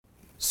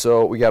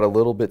So we got a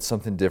little bit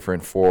something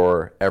different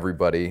for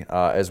everybody.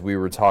 As we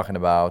were talking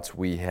about,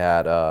 we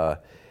had a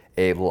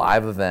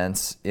live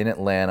event in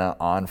Atlanta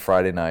on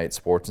Friday night,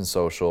 Sports and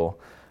Social.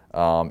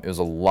 It was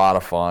a lot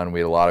of fun.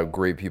 We had a lot of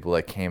great people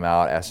that came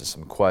out, asked us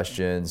some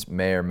questions,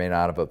 may or may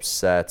not have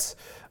upset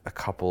a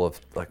couple of,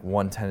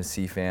 one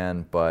Tennessee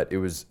fan, but it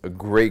was a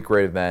great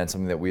event,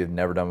 something that we had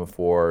never done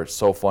before.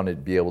 So fun to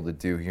be able to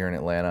do here in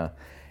Atlanta.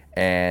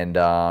 And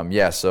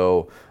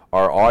so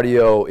our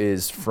audio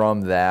is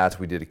from that.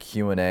 We did a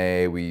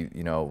Q&A. We,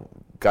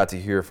 got to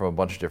hear from a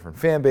bunch of different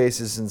fan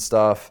bases and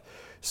stuff.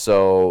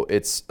 So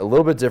it's a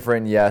little bit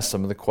different. Yes,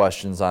 some of the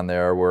questions on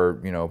there were,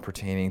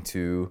 pertaining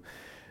to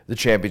the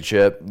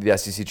championship, the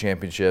SEC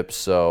championship.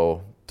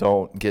 So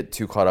don't get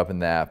too caught up in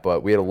that.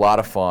 But we had a lot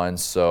of fun.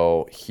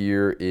 So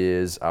here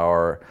is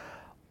our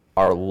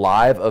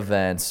live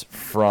events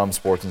from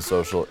Sports and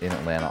Social in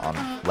Atlanta on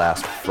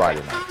last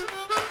Friday night.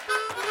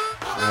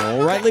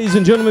 All right, ladies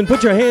and gentlemen,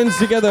 put your hands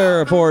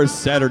together for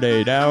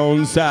Saturday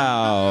Down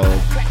South.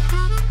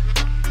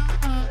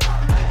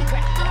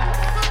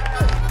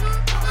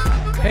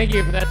 Thank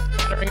you for that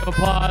ring of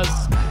applause.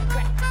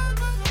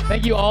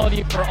 Thank you, all of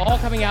you, for all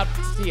coming out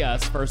to see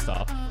us, first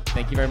off.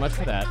 Thank you very much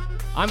for that.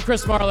 I'm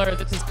Chris Marler.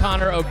 This is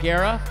Connor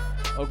O'Gara.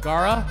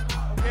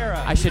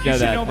 I should know that. You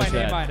should know my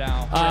name by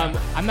now.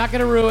 I'm not going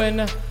to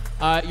ruin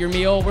your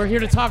meal. We're here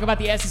to talk about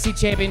the SEC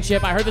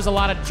championship. I heard there's a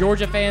lot of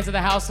Georgia fans in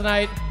the house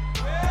tonight.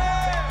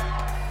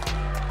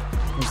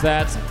 Who's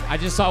that? I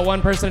just saw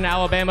one person in an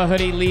Alabama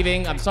hoodie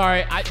leaving. I'm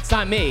sorry. It's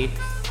not me.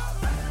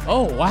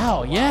 Oh,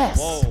 wow. Yes.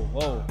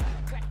 Whoa.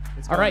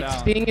 All right.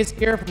 Sting is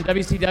here from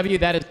WCW.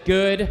 That is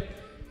good.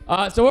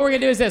 So what we're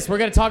going to do is this. We're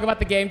going to talk about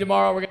the game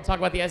tomorrow. We're going to talk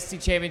about the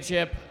SEC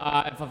championship.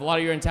 If a lot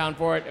of you are in town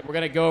for it, we're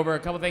going to go over a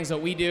couple things that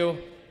we do.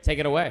 Take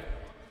it away.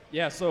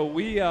 Yeah, so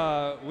we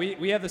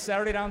have the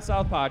Saturday Down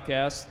South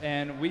podcast,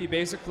 and we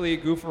basically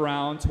goof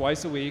around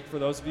twice a week, for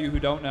those of you who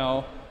don't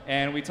know,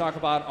 and we talk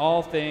about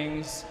all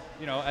things,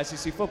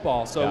 SEC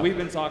football. So We've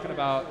been talking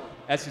about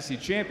SEC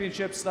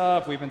championship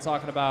stuff. We've been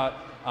talking about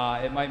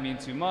It Might Mean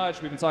Too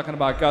Much. We've been talking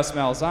about Gus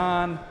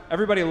Malzahn.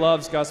 Everybody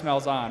loves Gus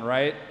Malzahn,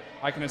 right?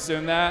 I can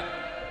assume that?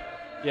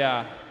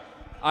 Yeah.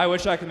 I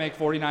wish I could make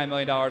 $49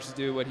 million to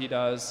do what he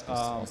does.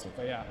 So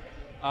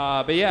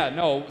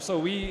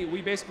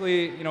we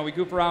basically, we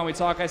goof around, we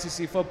talk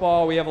SEC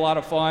football, we have a lot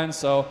of fun,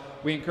 so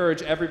we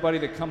encourage everybody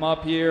to come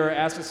up here,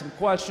 ask us some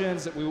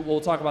questions.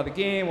 We'll talk about the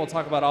game, we'll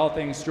talk about all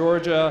things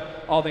Georgia,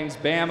 all things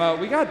Bama.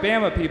 We got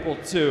Bama people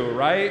too,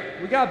 right?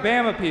 We got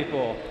Bama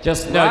people.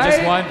 Just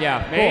one?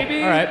 Yeah. Maybe?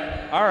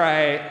 Cool. All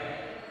right.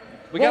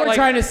 What we're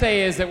trying to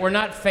say is that we're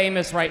not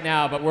famous right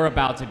now, but we're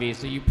about to be.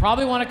 So you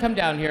probably want to come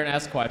down here and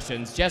ask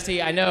questions.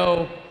 Jesse, I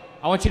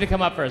want you to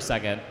come up for a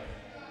second.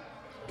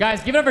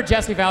 Guys, give it up for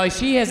Jessie Valley.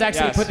 She has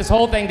actually put this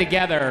whole thing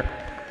together.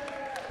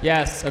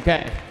 Yes,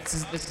 okay.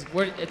 It's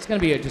going to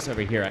be just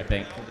over here, I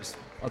think.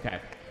 Okay.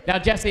 Now,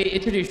 Jessie,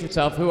 introduce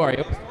yourself. Who are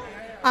you?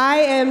 I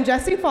am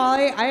Jessie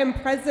Foley. I am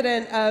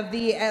president of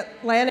the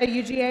Atlanta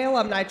UGA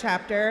Alumni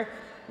Chapter.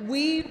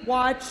 We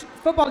watch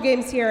football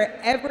games here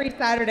every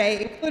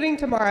Saturday, including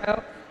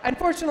tomorrow.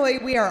 Unfortunately,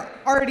 we are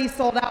already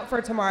sold out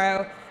for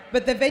tomorrow,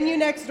 but the venue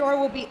next door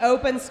will be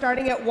open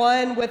starting at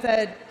 1 with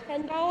a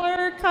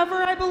 $10 cover,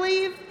 I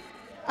believe.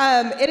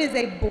 It is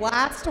a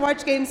blast to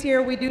watch games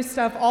here. We do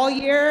stuff all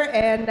year,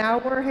 and now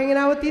we're hanging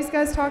out with these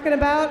guys talking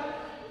about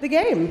the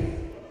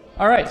game.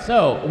 All right,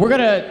 so we're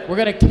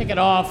gonna kick it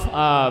off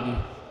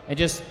and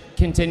just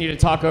continue to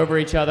talk over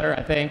each other,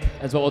 I think,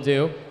 is what we'll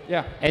do.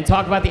 Yeah. And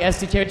talk about the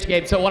SEC championship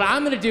game. So what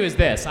I'm going to do is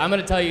this. I'm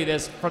going to tell you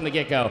this from the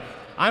get-go.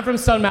 I'm from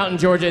Stone Mountain,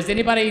 Georgia. Is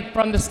anybody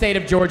from the state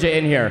of Georgia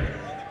in here?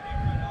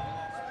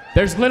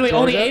 There's literally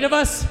only 8 of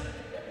us?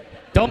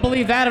 Don't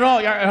believe that at all.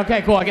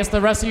 Okay, cool. I guess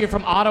the rest of you are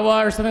from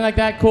Ottawa or something like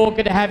that. Cool.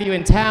 Good to have you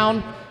in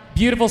town.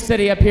 Beautiful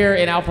city up here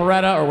in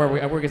Alpharetta,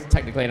 or we're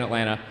technically in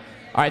Atlanta.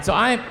 All right, so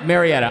I'm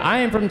Marietta. I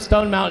am from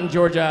Stone Mountain,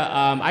 Georgia.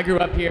 I grew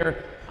up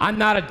here. I'm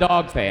not a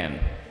dog fan.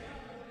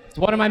 It's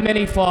one of my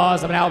many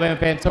flaws. I'm an Alabama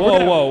fan. So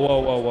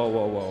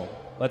Whoa.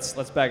 Let's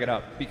back it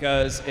up.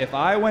 Because if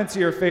I went to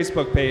your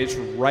Facebook page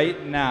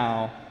right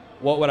now,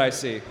 what would I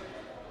see?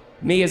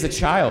 Me as a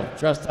child,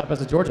 dressed up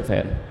as a Georgia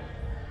fan.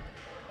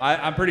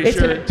 I'm pretty sure.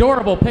 It's an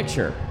adorable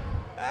picture.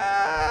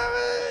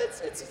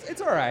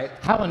 It's all right.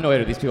 How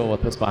annoyed are these people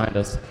with this behind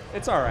us?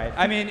 It's all right.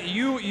 I mean,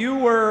 you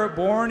were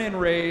born and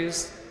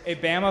raised a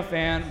Bama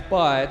fan,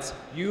 but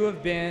you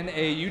have been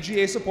a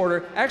UGA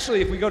supporter.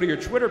 Actually, if we go to your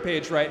Twitter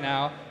page right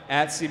now,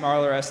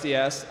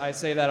 @CMarlerSDS, I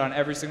say that on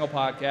every single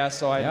podcast,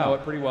 so I know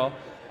it pretty well.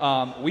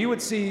 We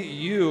would see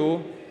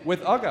you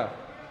with UGA.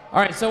 All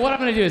right, so what I'm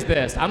going to do is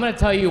this. I'm going to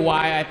tell you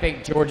why I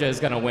think Georgia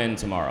is going to win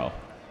tomorrow.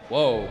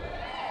 Whoa.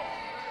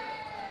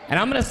 And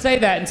I'm going to say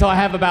that until I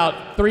have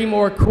about 3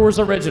 more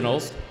Coors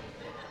Originals.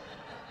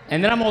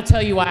 And then I'm going to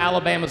tell you why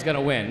Alabama's going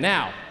to win.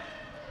 Now,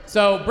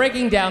 so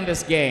breaking down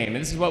this game,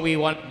 and this is what we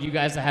want you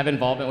guys to have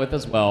involvement with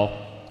as well.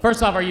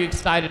 First off, are you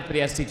excited for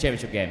the SEC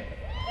championship game?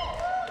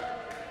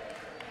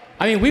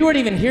 I mean, we weren't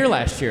even here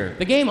last year.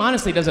 The game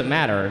honestly doesn't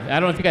matter. I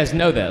don't know if you guys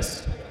know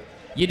this.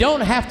 You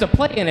don't have to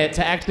play in it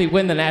to actually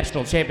win the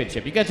national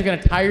championship. You guys are going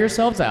to tire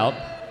yourselves out.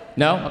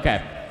 No?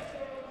 Okay.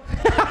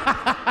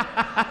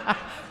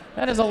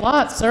 That is a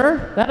lot,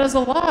 sir. That is a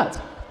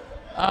lot.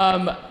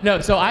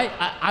 No, so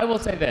I will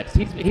say this.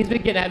 He's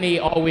been getting at me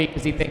all week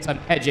because he thinks I'm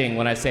hedging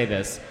when I say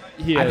this.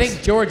 I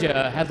think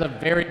Georgia has a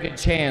very good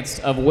chance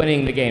of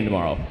winning the game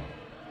tomorrow.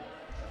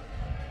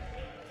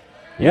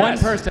 Yes. One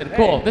person. Hey.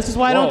 Cool. This is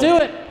why I don't do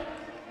it.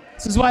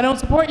 This is why I don't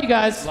support you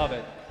guys. Love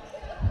it.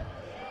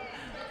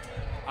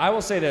 I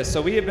will say this.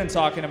 So we have been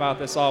talking about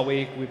this all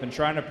week. We've been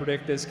trying to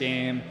predict this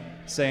game,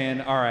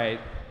 saying, all right,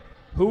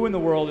 who in the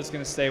world is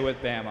going to stay with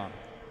Bama?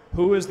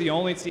 Who is the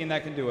only team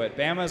that can do it?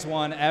 Bama's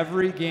won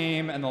every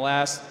game in the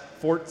last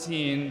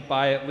 14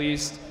 by at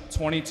least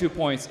 22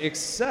 points,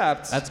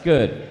 except... That's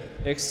good.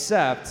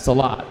 Except... It's a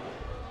lot.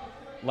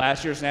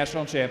 Last year's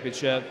national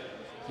championship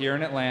here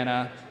in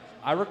Atlanta.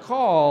 I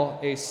recall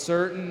a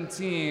certain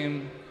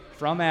team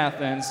from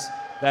Athens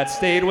that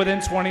stayed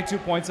within 22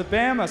 points of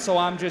Bama, so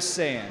I'm just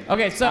saying.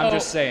 Okay, so... I'm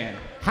just saying.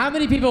 How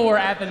many people were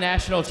at the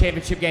national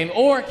championship game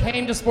or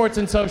came to Sports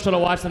and Social to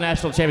watch the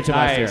national championship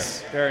last year?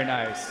 Nice. Very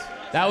nice.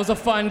 That was a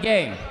fun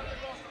game.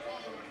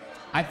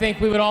 I think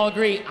we would all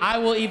agree. I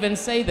will even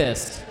say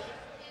this.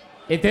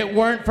 If it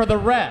weren't for the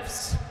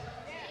refs,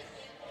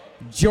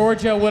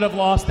 Georgia would have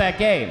lost that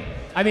game.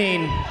 I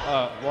mean...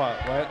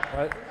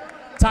 What?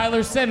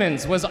 Tyler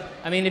Simmons was...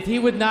 I mean, if he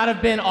would not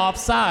have been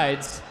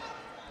offsides...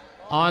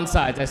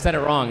 Onsides. I said it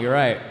wrong. You're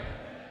right.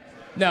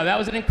 No, that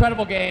was an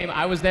incredible game.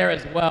 I was there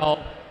as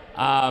well.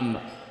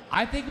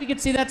 I think we could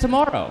see that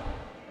tomorrow.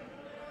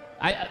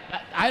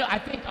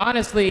 I think,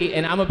 honestly,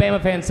 and I'm a Bama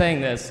fan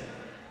saying this,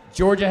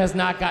 Georgia has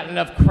not gotten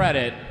enough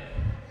credit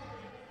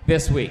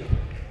this week.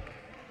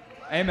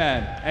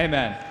 Amen.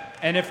 Amen.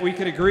 And if we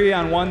could agree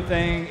on one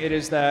thing, it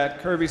is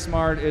that Kirby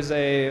Smart is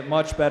a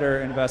much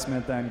better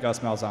investment than Gus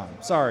Malzahn.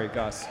 Sorry,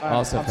 Gus.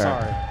 I'm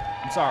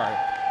sorry.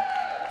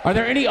 Are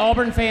there any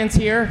Auburn fans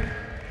here?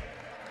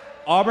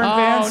 Auburn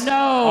fans? Oh,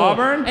 no.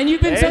 Auburn? And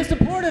you've been so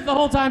supportive the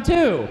whole time,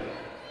 too.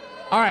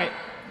 All right.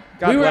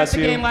 God we were at bless the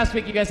you. game last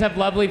week. You guys have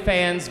lovely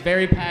fans,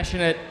 very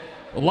passionate,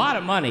 a lot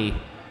of money.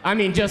 I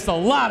mean, just a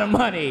lot of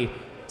money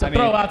to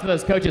throw out to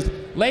those coaches.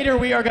 Later,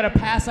 we are going to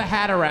pass a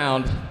hat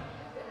around,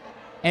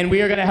 and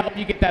we are going to help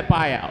you get that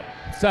buyout.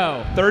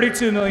 So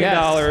 $32 million.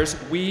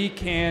 Yes. We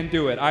can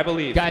do it, I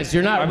believe. Guys,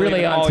 you're not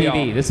really on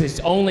TV. Y'all. This is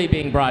only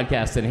being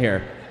broadcast in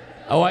here.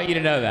 I want you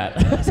to know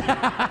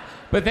that.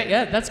 But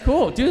yeah, that's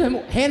cool. Do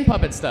hand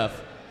puppet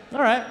stuff.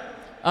 All right.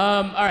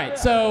 All right.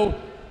 So,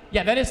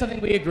 yeah, that is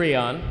something we agree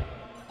on.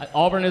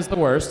 Auburn is the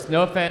worst.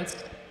 No offense.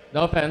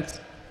 No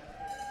offense.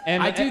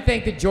 And I do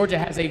think that Georgia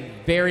has a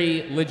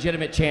very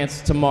legitimate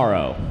chance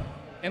tomorrow.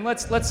 And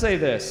let's say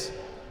this,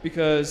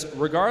 because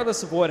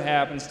regardless of what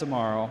happens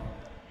tomorrow,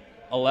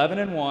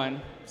 11-1,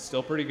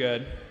 still pretty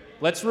good.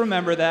 Let's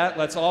remember that.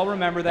 Let's all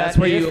remember that.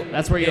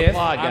 That's where you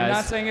applaud, guys. I'm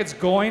not saying it's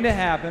going to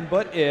happen,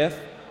 but if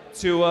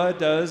Tua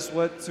does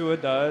what Tua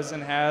does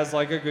and has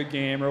like a good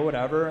game or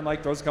whatever and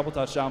like throws a couple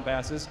touchdown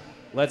passes,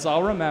 let's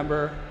all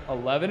remember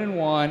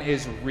 11-1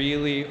 is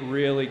really,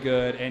 really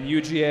good, and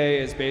UGA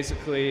is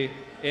basically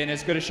in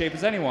as good a shape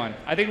as anyone.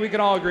 I think we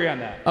can all agree on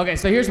that. Okay,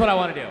 so here's what I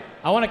want to do.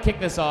 I want to kick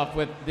this off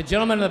with the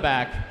gentleman in the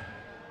back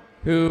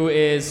who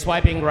is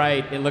swiping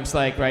right, it looks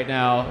like right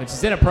now, which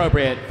is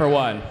inappropriate for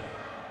one.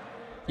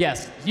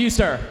 Yes, you,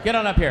 sir. Get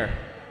on up here.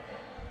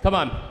 Come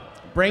on.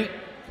 Bring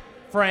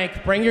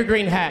your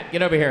green hat.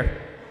 Get over here.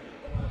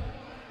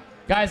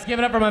 Guys, give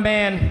it up for my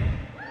man.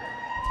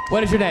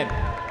 What is your name?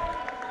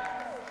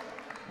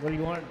 What do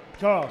you want?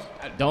 Charles.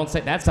 Don't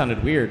say, that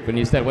sounded weird when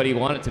you said, what do you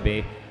want it to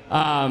be?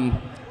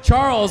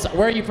 Charles,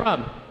 where are you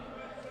from?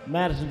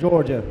 Madison,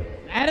 Georgia.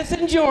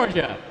 Madison,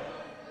 Georgia.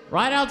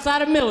 Right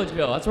outside of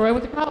Milledgeville. That's where I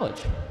went to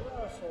college.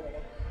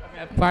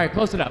 Okay, all right,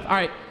 close enough. All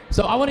right.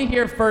 So I want to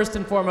hear first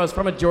and foremost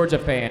from a Georgia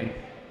fan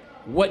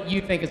what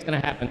you think is going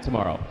to happen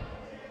tomorrow.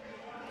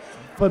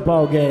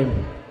 Football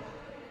game.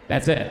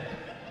 That's it.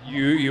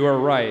 You are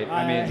right.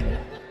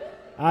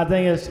 I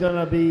think it's going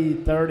to be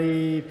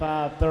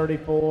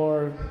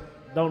 35-34.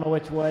 Don't know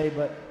which way,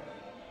 but...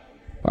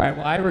 All right,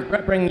 well, I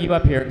regret bringing you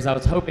up here because I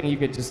was hoping you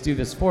could just do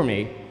this for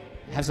me.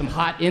 Have some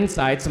hot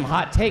insights, some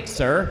hot takes,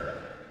 sir.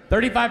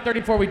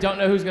 35-34, we don't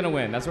know who's going to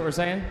win. That's what we're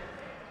saying?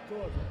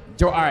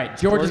 All right,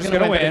 Georgia's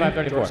going to win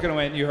 35-34. Georgia's going to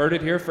win. You heard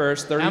it here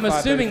first, 35-34. I'm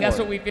assuming that's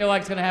what we feel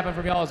like is going to happen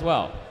from y'all as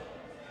well.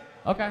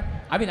 Okay.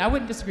 I mean, I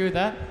wouldn't disagree with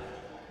that.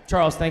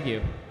 Charles, thank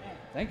you.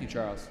 Thank you,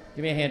 Charles.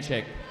 Give me a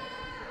handshake.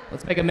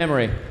 Let's make a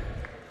memory.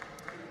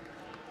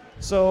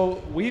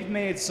 So we've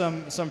made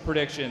some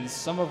predictions,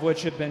 some of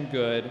which have been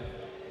good,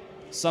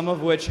 some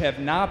of which have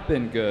not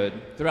been good.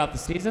 Throughout the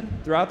season?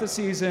 Throughout the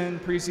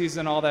season,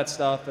 preseason, all that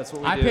stuff. That's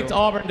what we do. I picked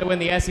Auburn to win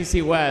the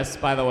SEC West,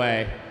 by the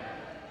way.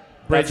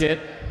 Bridget.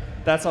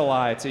 That's a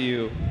lie to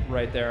you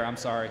right there. I'm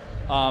sorry.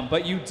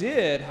 But you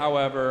did,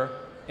 however,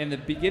 in the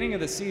beginning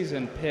of the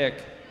season,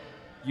 pick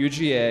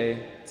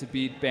UGA to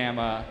beat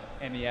Bama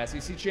in the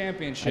SEC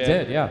championship. I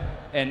did, yeah.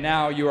 And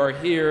now you are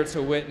here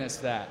to witness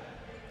that.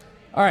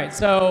 All right,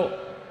 so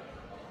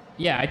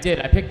Yeah, I did.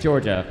 I picked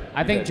Georgia.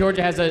 I think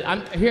Georgia has a.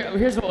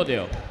 Here's what we'll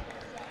do.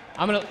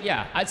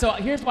 So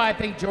here's why I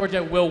think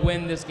Georgia will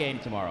win this game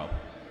tomorrow.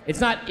 It's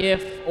not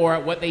if or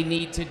what they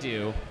need to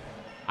do.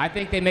 I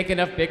think they make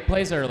enough big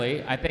plays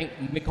early. I think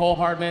Nicole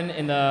Hardman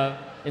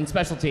in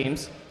special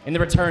teams, in the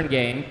return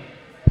game,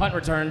 punt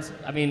returns.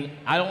 I mean,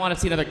 I don't want to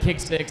see another kick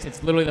six.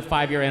 It's literally the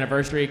 5-year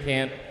anniversary.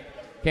 Can't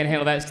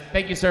handle that.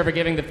 Thank you, sir, for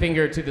giving the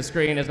finger to the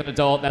screen as an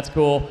adult. That's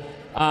cool.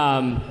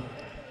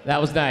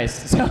 That was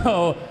nice.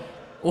 So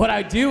what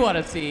I do want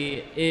to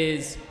see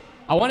is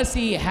I want to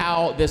see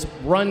how this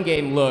run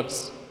game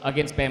looks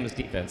against Bama's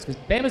defense,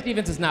 because Bama's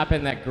defense has not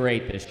been that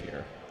great this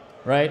year,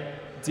 right?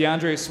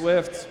 DeAndre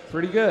Swift,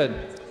 pretty good.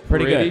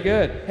 Pretty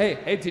good.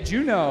 Hey, did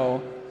you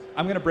know,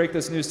 I'm going to break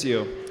this news to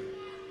you.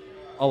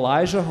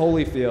 Elijah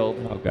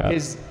Holyfield,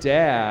 his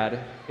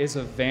dad is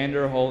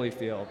Evander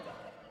Holyfield.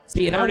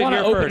 See, and I want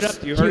to open it up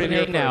to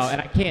Q&A now, and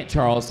I can't,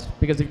 Charles,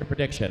 because of your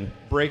prediction.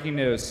 Breaking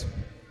news.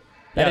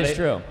 That is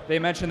true. They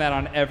mention that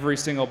on every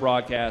single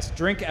broadcast.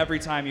 Drink every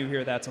time you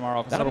hear that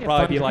tomorrow, because That'll it'll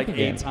probably be a fun like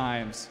drinking 8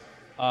 times.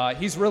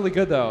 He's really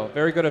good, though.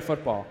 Very good at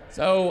football.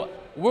 So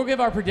we'll give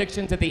our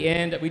predictions at the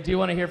end. We do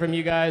want to hear from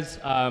you guys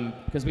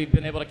because we've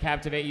been able to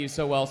captivate you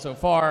so well so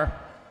far.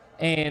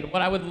 And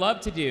what I would love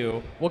to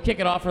do, we'll kick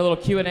it off for a little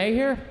Q&A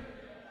here.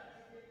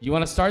 You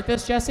want to start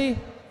this, Jesse?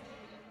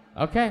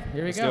 Okay,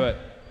 here we go. Let's do it.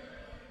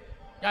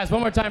 Guys,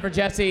 one more time for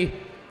Jesse.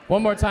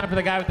 One more time for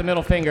the guy with the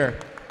middle finger.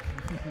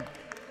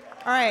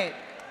 All right,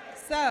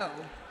 so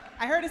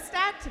I heard a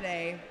stat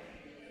today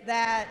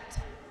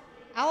that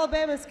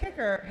Alabama's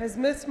kicker has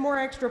missed more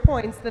extra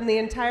points than the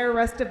entire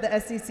rest of the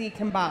SEC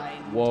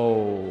combined.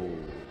 Whoa.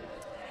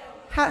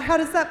 How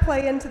does that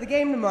play into the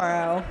game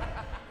tomorrow?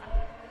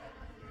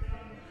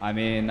 I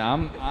mean,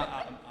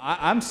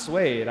 I'm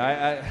swayed.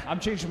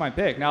 I'm changing my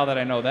pick now that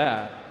I know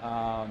that.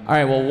 All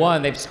right, well,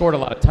 one, they've scored a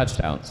lot of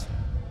touchdowns.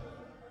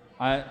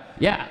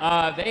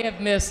 They have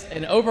missed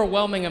an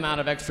overwhelming amount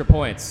of extra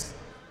points.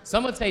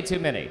 Some would say too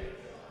many.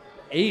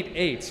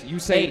 8. You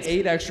say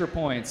 8 extra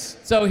points.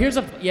 So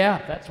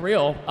that's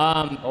real.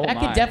 That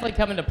could definitely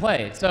come into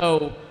play.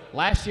 So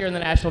last year in the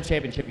national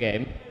championship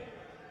game,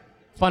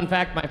 fun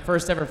fact, my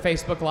first ever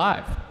Facebook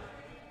Live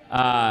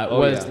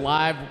was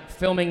live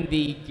filming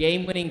the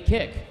game-winning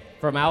kick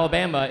from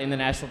Alabama in the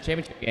national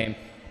championship game,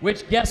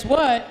 which, guess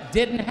what,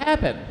 didn't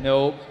happen.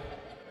 Nope.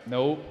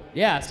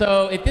 Yeah,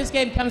 so if this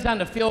game comes down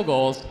to field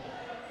goals,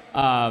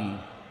 I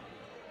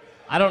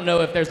don't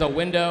know if there's a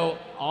window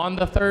on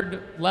the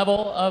third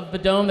level of the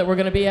dome that we're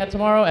going to be at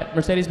tomorrow at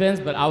Mercedes-Benz,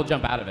 but I'll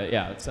jump out of it.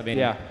 Yeah,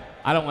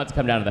 I don't want it to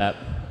come down to that.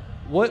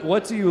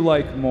 What do you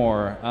like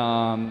more?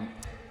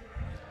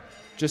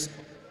 Just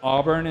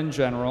Auburn in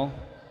general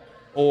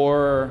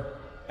or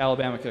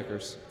Alabama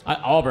kickers?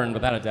 Auburn,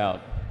 without a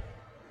doubt.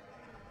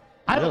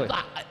 Really?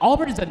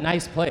 Auburn is a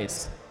nice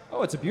place.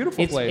 Oh, it's a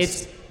beautiful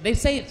place. They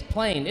say it's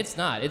plain. It's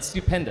not. It's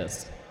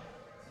stupendous.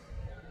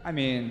 I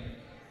mean,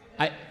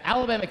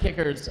 Alabama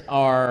kickers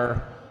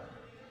are,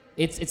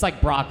 it's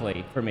like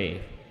broccoli for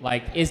me.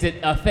 Like, is it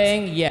a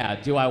thing? Yeah.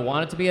 Do I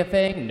want it to be a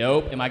thing?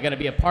 Nope. Am I going to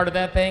be a part of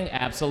that thing?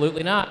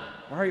 Absolutely not.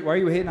 Why are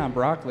you hating on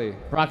broccoli?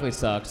 Broccoli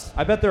sucks.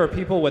 I bet there are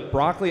people with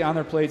broccoli on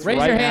their plates right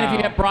now. Raise your hand if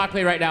you have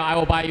broccoli right now. I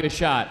will buy you a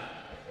shot.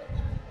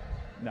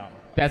 No.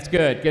 That's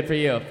good. Good for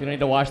you. If you don't need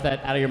to wash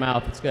that out of your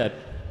mouth, it's good.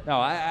 No,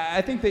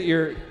 I think that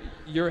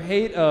your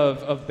hate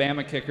of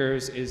Bama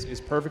kickers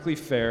is perfectly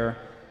fair,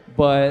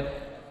 but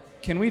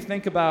can we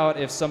think about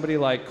if somebody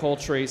like Cole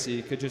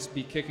Tracy could just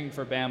be kicking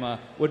for Bama?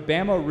 Would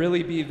Bama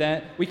really be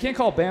that? We can't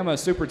call Bama a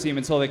super team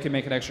until they can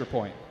make an extra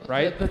point,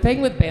 right? The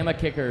thing with Bama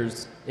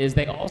kickers is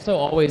they also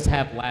always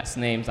have last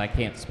names I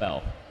can't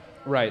spell.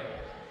 Right.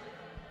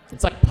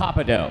 It's like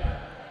Papado.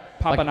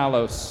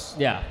 Papanalos.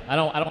 Yeah, I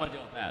don't want to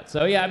deal with that.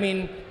 So yeah, I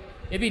mean,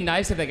 it'd be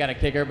nice if they got a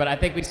kicker, but I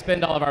think we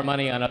spend all of our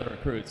money on other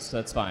recruits, so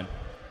that's fine.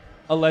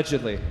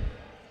 Allegedly.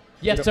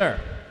 Yes, sir.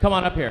 Come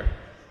on up here.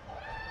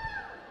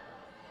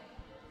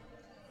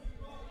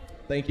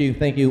 Thank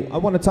you. I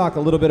want to talk a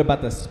little bit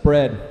about the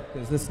spread,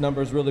 because this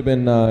number's really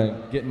been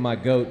getting my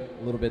goat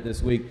a little bit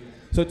this week.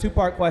 So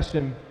 2-part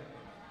question.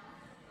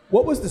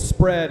 What was the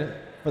spread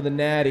for the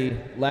Natty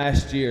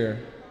last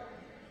year?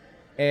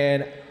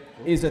 And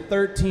is a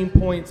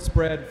 13-point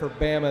spread for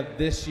Bama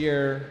this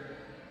year,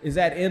 is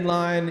that in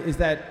line? Is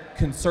that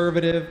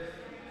conservative?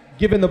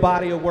 Given the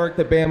body of work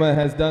that Bama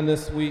has done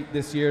this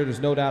year,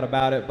 there's no doubt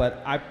about it,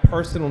 but I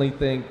personally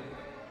think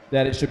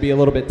that it should be a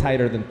little bit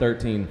tighter than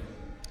 13.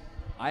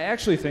 I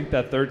actually think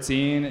that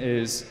 13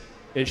 is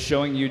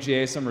showing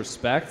UGA some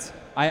respect.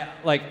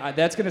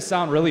 That's going to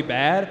sound really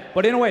bad,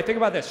 but in a way, think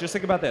about this. Just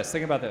think about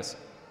this.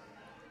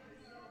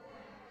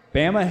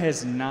 Bama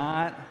has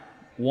not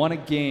won a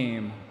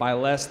game by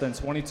less than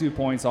 22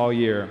 points all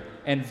year,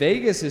 and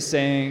Vegas is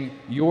saying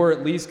you're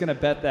at least going to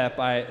bet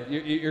that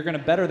you're going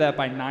to better that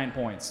by 9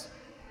 points.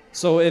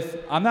 So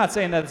I'm not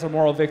saying that it's a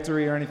moral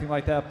victory or anything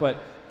like that,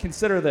 but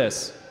consider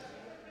this.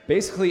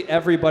 Basically,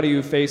 everybody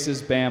who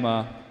faces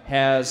Bama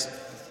has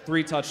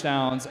 3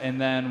 touchdowns,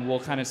 and then we'll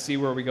kind of see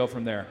where we go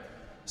from there.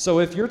 So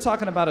if you're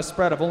talking about a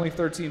spread of only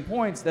 13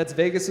 points, that's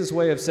Vegas's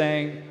way of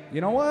saying, you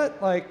know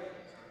what, like,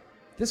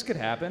 this could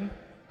happen.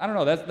 I don't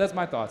know. That's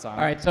my thoughts on it.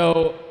 All right,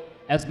 so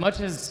as much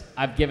as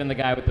I've given the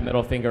guy with the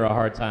middle finger a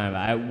hard time,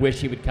 I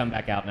wish he would come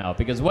back out now,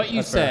 because what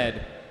you That's said,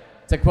 fair.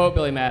 to quote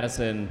Billy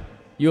Madison,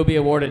 you'll be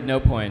awarded no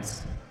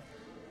points,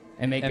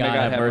 and may God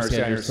have mercy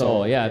on your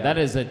soul. Yeah, that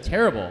is a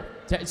terrible.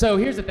 So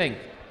here's the thing: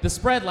 the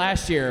spread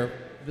last year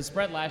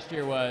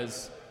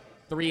was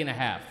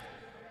 3.5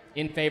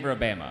 in favor of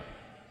Bama.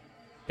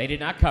 They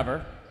did not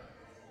cover.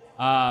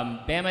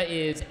 Bama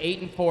is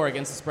 8-4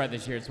 against the spread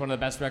this year. It's one of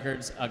the best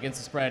records against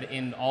the spread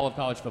in all of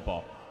college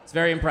football. It's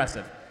very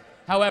impressive.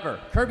 However,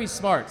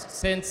 Georgia,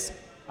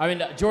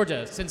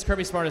 since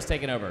Kirby Smart has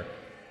taken over,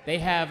 they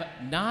have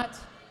not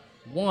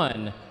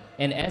won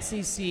an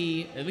SEC,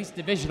 at least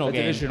divisional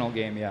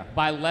game, yeah,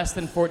 by less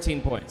than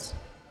 14 points.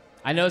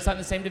 I know it's not in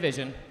the same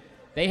division.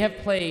 They have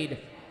played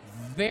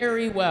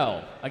very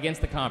well against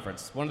the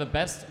conference. One of the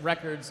best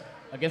records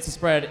against the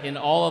spread in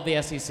all of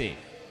the SEC.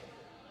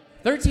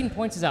 13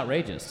 points is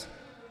outrageous.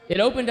 It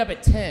opened up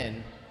at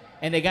 10,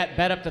 and they got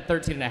bet up to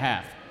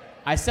 13.5.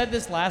 I said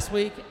this last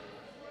week,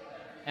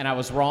 and I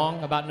was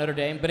wrong about Notre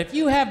Dame, but if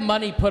you have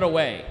money put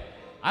away,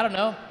 I don't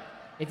know,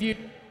 if you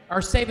are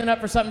saving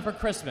up for something for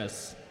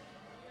Christmas,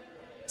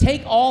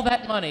 take all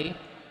that money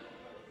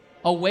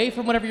away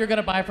from whatever you're going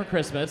to buy for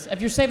Christmas.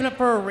 If you're saving up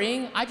for a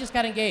ring, I just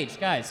got engaged,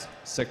 guys.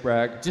 Sick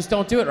brag. Just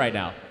don't do it right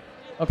now,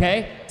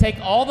 okay? Take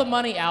all the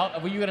money out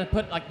of what you're going to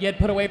put, like you had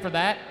put away for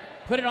that,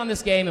 put it on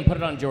this game and put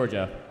it on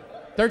Georgia.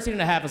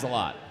 13.5 is a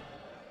lot.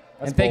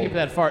 That's and thank bold. you for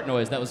that fart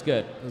noise. That was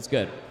good. That was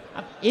good.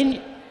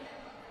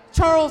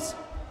 Charles.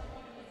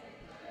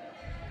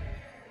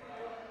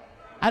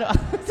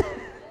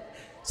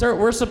 Sir,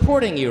 we're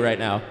supporting you right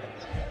now.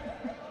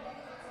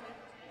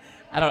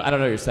 I don't know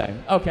what you're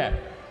saying. Okay.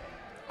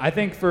 I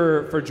think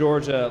for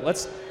Georgia,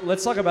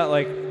 let's talk about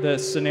like the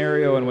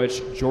scenario in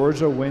which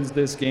Georgia wins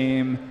this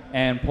game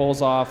and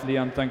pulls off the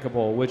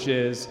unthinkable, which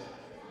is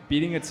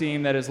beating a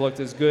team that has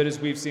looked as good as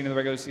we've seen in the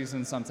regular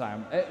season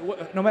sometime.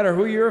 No matter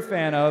who you're a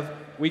fan of,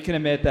 we can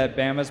admit that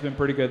Bama's been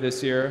pretty good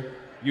this year.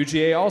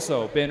 UGA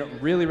also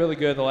been really, really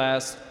good the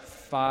last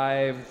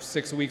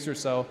 5-6 weeks or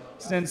so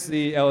since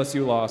the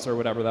LSU loss or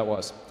whatever that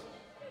was.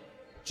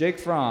 Jake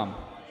Fromm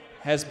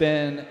has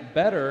been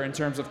better in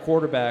terms of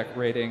quarterback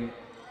rating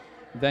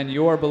than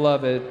your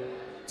beloved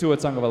Tua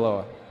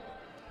Tagovailoa.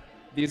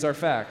 These are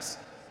facts.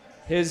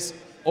 His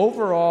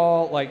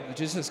overall, like,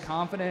 just his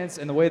confidence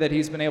and the way that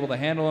he's been able to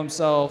handle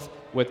himself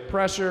with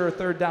pressure,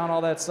 third down,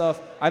 all that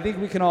stuff, I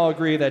think we can all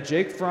agree that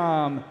Jake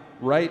Fromm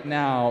right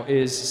now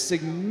is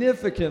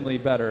significantly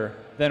better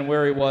than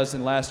where he was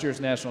in last year's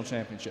national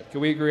championship.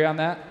 Can we agree on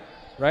that?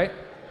 Right?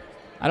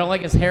 I don't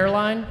like his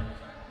hairline.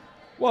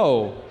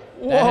 Whoa.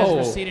 That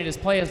has receded. His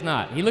play has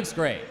not. He looks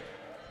great.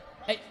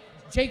 Hey,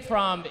 Jake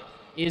Fromm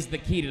is the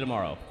key to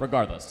tomorrow,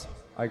 regardless.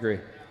 I agree.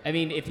 I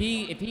mean, if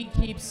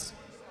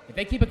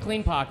they keep a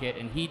clean pocket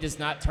and he does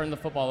not turn the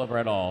football over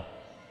at all,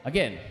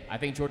 again, I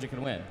think Georgia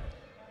can win.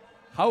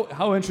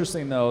 How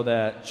interesting, though,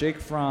 that Jake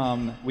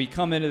Fromm, we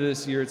come into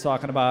this year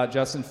talking about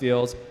Justin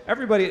Fields.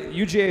 Everybody,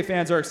 UGA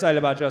fans are excited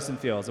about Justin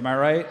Fields. Am I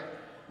right?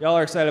 Y'all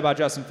are excited about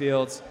Justin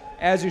Fields,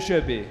 as you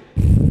should be.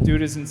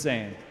 Dude is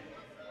insane.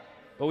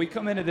 But we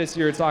come into this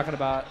year talking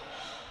about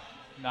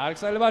not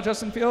excited about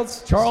Justin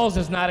Fields? Charles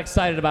is not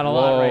excited about a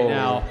lot right Whoa.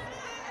 now.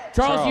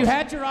 Charles, you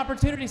had your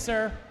opportunity,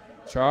 sir.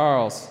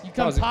 Charles. You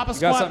come Charles, pop a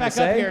you got squat something back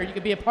to up say? here. You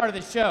can be a part of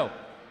this show.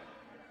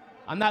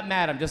 I'm not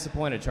mad. I'm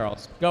disappointed,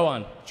 Charles. Go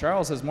on.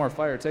 Charles has more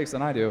fire takes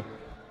than I do.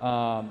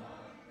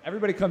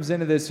 Everybody comes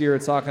into this year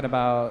talking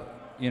about,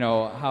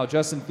 how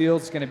Justin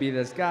Fields is going to be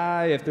this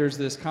guy, if there's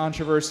this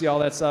controversy, all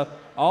that stuff.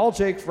 All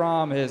Jake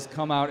Fromm has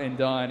come out and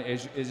done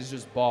is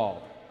just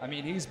ball. I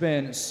mean, he's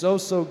been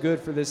so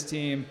good for this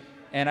team.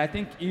 And I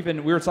think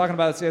even, we were talking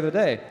about this the other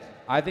day,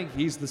 I think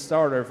he's the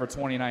starter for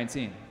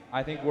 2019.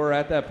 I think we're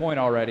at that point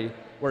already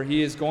where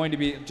he is going to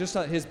be, just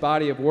his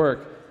body of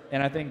work,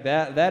 and I think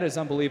that is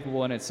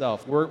unbelievable in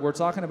itself. We're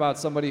talking about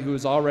somebody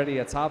who's already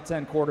a top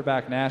 10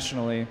 quarterback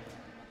nationally,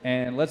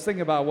 and let's think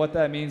about what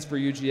that means for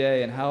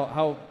UGA and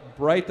how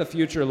bright the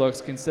future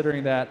looks,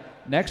 considering that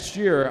next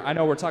year, I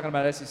know we're talking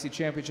about SEC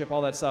championship,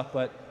 all that stuff,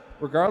 but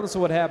regardless of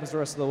what happens the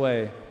rest of the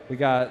way, we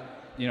got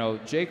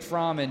Jake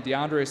Fromm and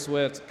DeAndre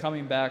Swift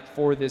coming back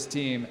for this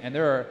team, and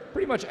there are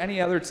pretty much any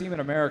other team in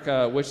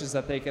America wishes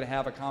that they could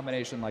have a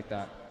combination like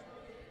that.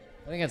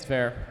 I think that's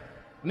fair.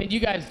 I mean,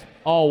 you guys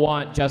all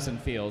want Justin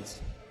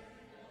Fields,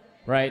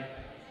 right?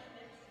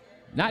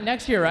 Not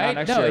next year, right?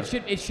 Not next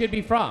year. It should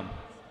be Fromm.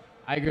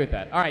 I agree with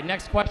that. All right,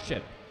 next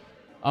question.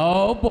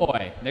 Oh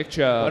boy. Nick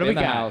Chubb What do we in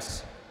the got?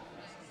 house.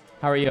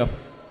 How are you?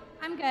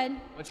 I'm good.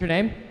 What's your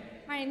name?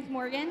 My name's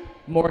Morgan.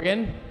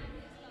 Morgan.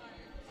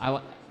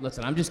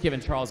 Listen, I'm just giving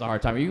Charles a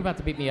hard time. Are you about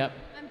to beat me up?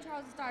 I'm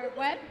Charles Stoddard.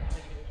 What?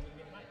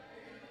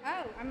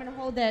 Oh, I'm going to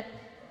hold it.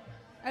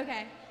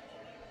 Okay.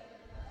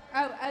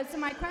 So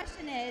my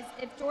question is,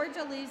 if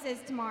Georgia loses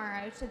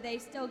tomorrow, should they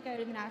still go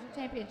to the national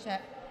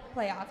championship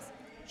playoffs?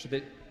 Should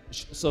they?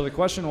 So the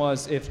question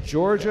was, if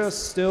Georgia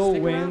still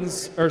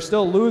wins or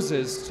still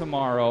loses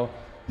tomorrow,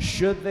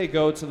 should they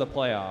go to the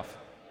playoff?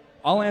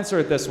 I'll answer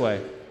it this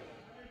way.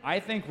 I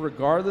think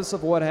regardless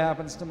of what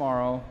happens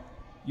tomorrow,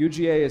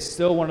 UGA is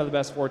still one of the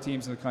best 4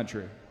 teams in the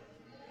country.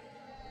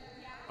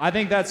 I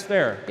think that's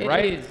fair,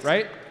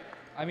 right?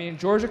 I mean,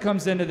 Georgia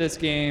comes into this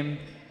game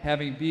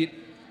having beat,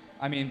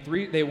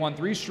 they won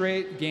 3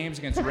 straight games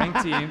against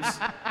ranked teams.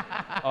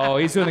 Oh,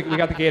 we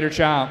got the Gator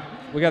Chomp.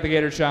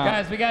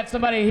 Guys, we got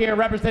somebody here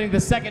representing the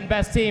second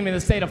best team in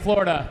the state of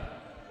Florida.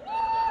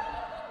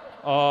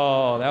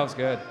 Oh, that was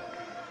good.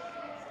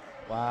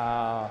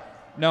 Wow.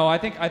 No, I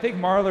think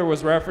Marler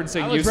was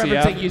referencing UCF. I was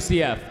referencing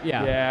UCF.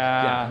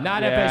 Yeah.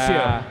 Not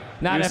FSU.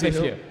 Not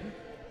FSU.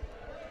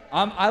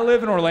 I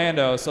live in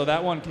Orlando, so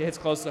that one hits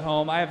close to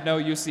home. I have no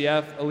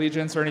UCF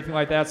allegiance or anything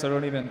like that, so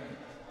don't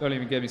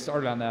even get me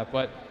started on that.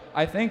 But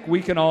I think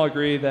we can all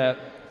agree that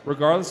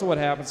regardless of what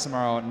happens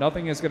tomorrow,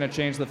 nothing is going to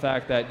change the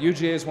fact that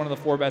UGA is one of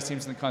the 4 best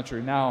teams in the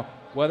country. Now,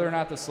 whether or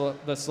not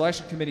the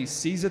selection committee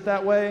sees it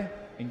that way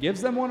and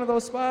gives them one of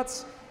those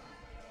spots,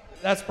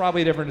 that's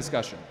probably a different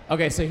discussion.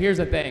 Okay, so here's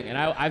the thing, and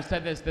I've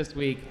said this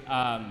week.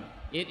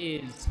 It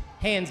is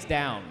hands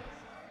down,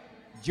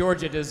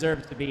 Georgia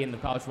deserves to be in the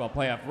college football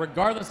playoff,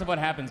 regardless of what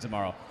happens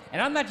tomorrow.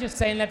 And I'm not just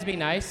saying that to be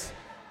nice.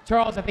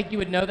 Charles, I think you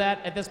would know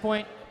that at this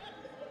point.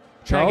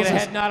 Charles, can I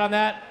get a head nod on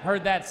that?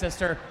 Heard that,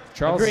 sister.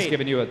 Charles Agreed. is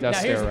giving you a death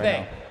stare right now. Now,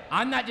 here's the thing.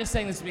 I'm not just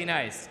saying this to be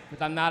nice,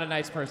 because I'm not a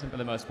nice person for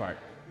the most part.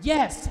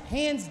 Yes,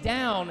 hands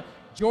down,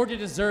 Georgia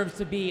deserves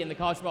to be in the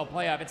college football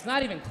playoff. It's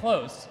not even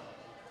close.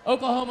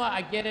 Oklahoma,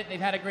 I get it. They've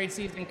had a great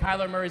season.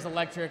 Kyler Murray's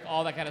electric,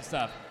 all that kind of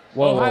stuff.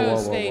 Ohio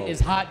State is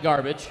hot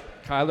garbage.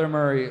 Kyler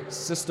Murray,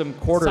 system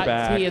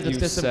quarterback. He is a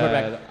system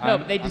quarterback. No,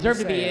 but they deserve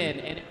to be in.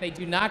 And if they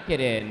do not get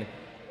in,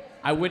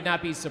 I would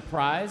not be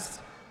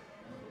surprised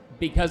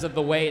because of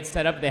the way it's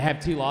set up. They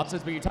have 2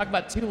 losses. But you're talking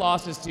about 2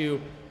 losses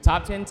to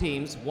top 10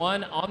 teams,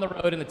 one on the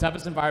road in the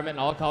toughest environment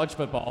in all of college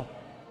football.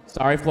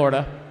 Sorry,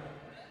 Florida.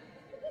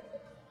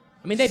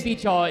 I mean, they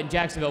beat y'all in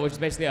Jacksonville, which is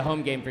basically a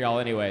home game for y'all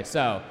anyway.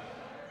 So.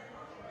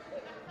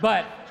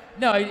 But,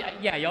 no,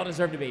 yeah, y'all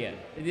deserve to be in.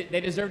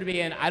 They deserve to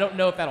be in. I don't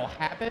know if that'll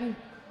happen,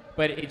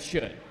 but it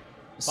should.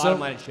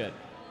 Bottom line, it should.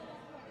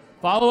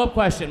 Follow-up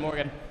question,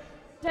 Morgan.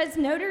 Does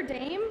Notre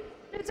Dame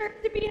deserve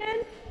to be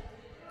in?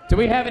 Do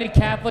we have any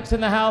Catholics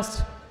in the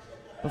house?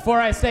 Before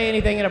I say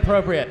anything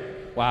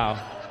inappropriate. Wow.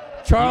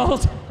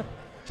 Charles,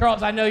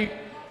 I know you.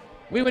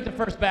 We went to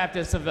First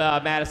Baptist of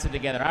Madison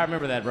together. I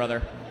remember that,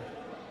 brother.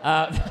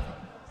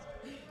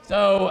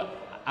 So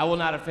I will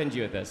not offend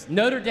you with this.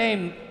 Notre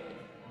Dame,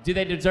 do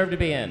they deserve to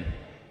be in?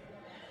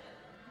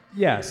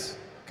 Yes.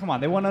 Come on,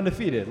 they went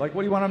undefeated. Like,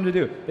 what do you want them to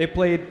do? They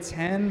played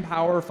 10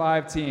 Power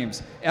 5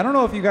 teams. I don't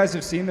know if you guys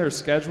have seen their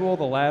schedule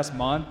the last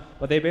month,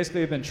 but they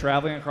basically have been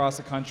traveling across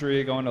the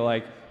country, going to,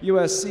 like,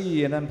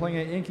 USC and then playing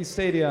at Yankee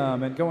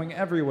Stadium and going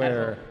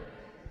everywhere.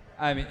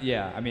 At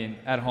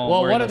home.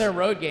 Well, one of their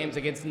road games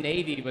against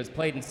Navy was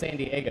played in San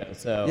Diego,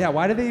 so. Yeah,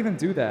 why did they even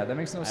do that? That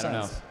makes no sense. I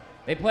don't know.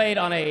 They played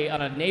on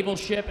a naval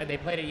ship, and they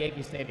played at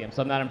Yankee Stadium,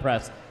 so I'm not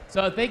impressed.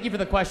 So thank you for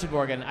the question,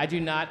 Morgan. I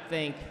do not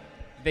think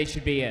they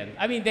should be in.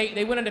 I mean,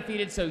 they went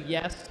undefeated, so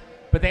yes,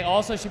 but they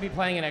also should be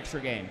playing an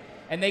extra game.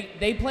 And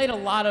they played a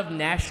lot of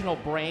national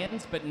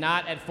brands, but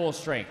not at full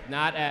strength.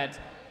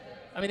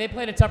 They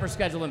played a tougher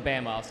schedule than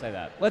Bama, I'll say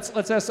that.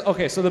 Let's ask,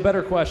 okay, so the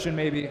better question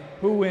maybe,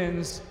 who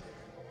wins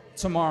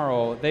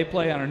tomorrow? They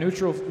play on a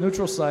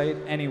neutral site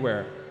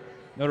anywhere.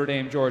 Notre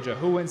Dame, Georgia.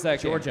 Who wins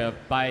that game? Georgia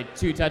by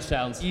 2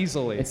 touchdowns.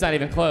 Easily. It's not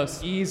even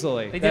close.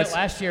 Easily. They did it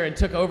last year and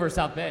took over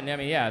South Bend. I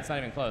mean, yeah, it's not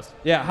even close.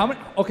 Yeah,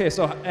 okay,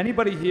 so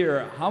anybody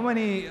here, how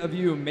many of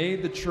you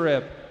made the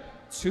trip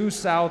to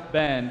South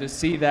Bend to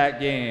see that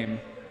game?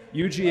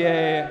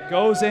 UGA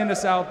goes into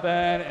South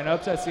Bend and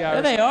upsets the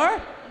Irish. There they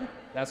are?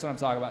 That's what I'm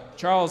talking about.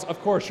 Charles, of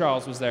course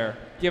Charles was there,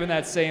 giving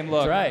that same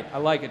look. That's right. I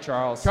like it,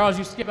 Charles. Charles,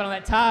 you skipping on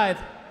that Tide.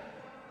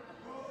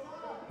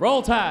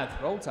 Roll Tide.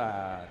 Roll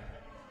Tide.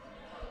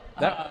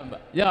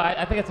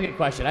 I think that's a good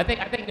question. I think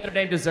Notre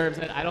Dame deserves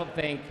it. I don't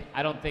think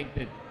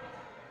that.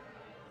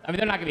 I mean,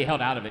 they're not going to be held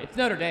out of it. It's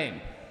Notre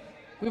Dame.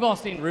 We've all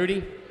seen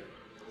Rudy.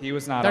 He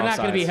was not. They're not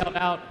going to be held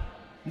out.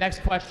 Next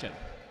question.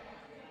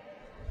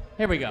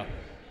 Here we go.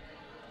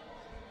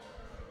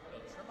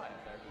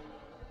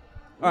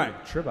 All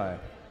right, Tribby.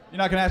 You're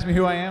not going to ask me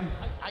who I am?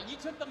 You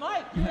took the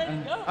mic. You ready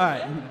to go? All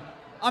right.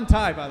 I'm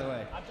Ty, by the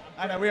way.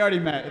 I know, we already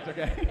met. It's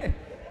okay.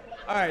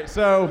 All right,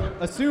 so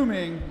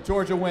assuming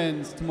Georgia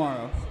wins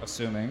tomorrow.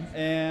 Assuming.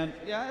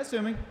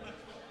 Assuming.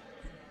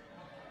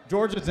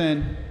 Georgia's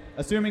in.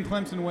 Assuming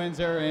Clemson wins,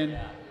 they're in.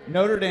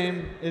 Notre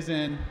Dame is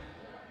in.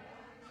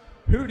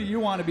 Who do you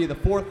want to be the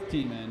 4th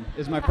team in,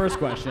 is my first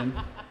question.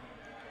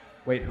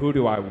 Wait, who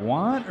do I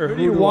want, or who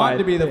do you want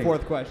to be think?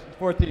 the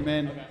 4th team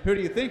in? Okay. Who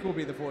do you think will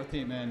be the 4th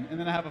team in? And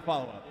then I have a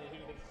follow-up.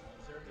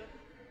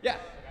 Yeah.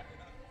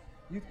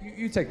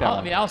 You take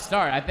that one. I'll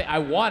start. I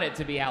want it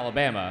to be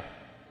Alabama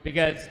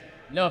because,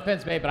 no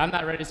offense, babe, but I'm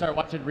not ready to start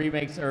watching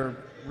remakes or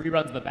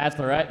reruns of The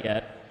Bachelorette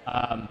yet.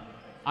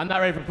 I'm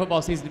not ready for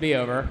football season to be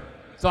over.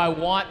 So I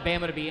want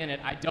Bama to be in it.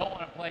 I don't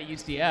want to play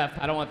UCF.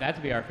 I don't want that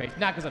to be our face.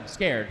 Not because I'm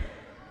scared.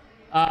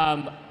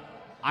 I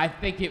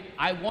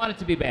want it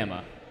to be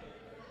Bama.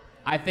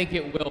 I think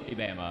it will be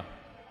Bama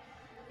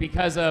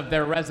because of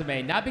their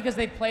resume. Not because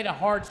they've played a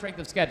hard strength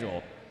of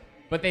schedule,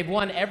 but they've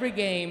won every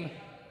game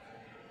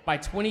by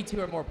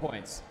 22 or more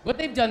points. What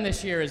they've done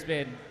this year has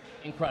been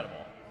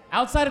incredible.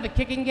 Outside of the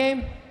kicking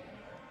game,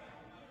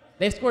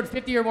 they've scored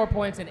 50 or more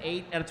points in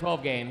 8 out of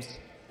 12 games.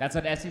 That's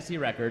an SEC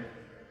record.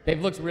 They've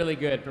looked really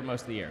good for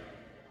most of the year.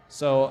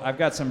 So I've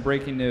got some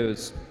breaking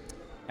news.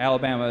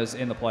 Alabama is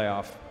in the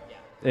playoff.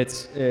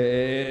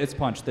 It's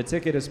punched. The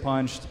ticket is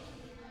punched.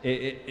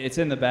 It's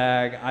in the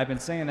bag. I've been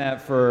saying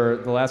that for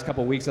the last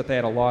couple of weeks that they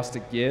had a loss to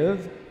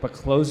give, but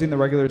closing the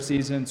regular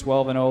season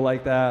 12-0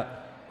 like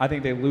that, I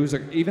think they lose.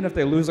 Even if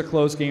they lose a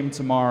close game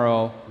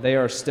tomorrow, they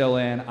are still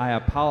in. I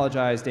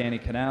apologize, Danny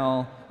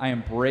Cannell. I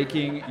am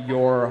breaking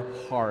your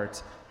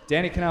heart.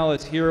 Danny Cannell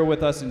is here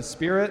with us in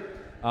spirit.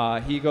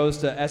 He goes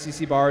to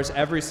SEC bars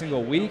every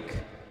single week,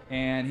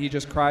 and he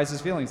just cries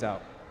his feelings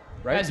out.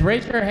 Right? Guys,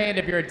 raise your hand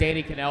if you're a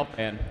Danny Cannell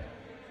fan.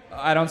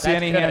 I don't see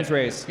any hands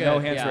raised. Good. No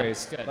hands Yeah,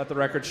 raised. good. Let the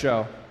record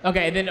show.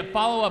 Okay, and then a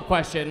follow-up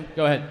question.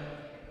 Go ahead.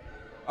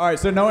 All right,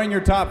 so knowing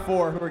your top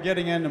 4 who are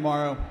getting in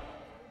tomorrow,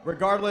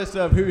 regardless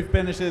of who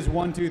finishes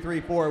 1, 2,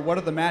 3, 4, what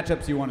are the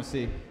matchups you want to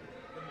see?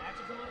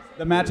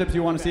 The matchups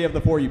you want to see of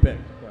the 4 you pick.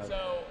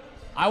 So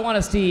I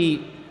want to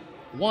see,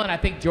 one, I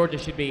think Georgia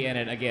should be in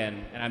it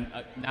again, and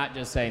I'm not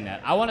just saying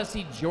that. I want to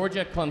see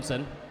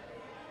Georgia-Clemson,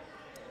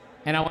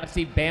 and I want to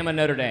see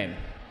Bama-Notre Dame.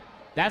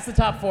 That's the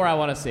top 4 I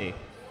want to see.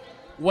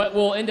 What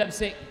we'll end up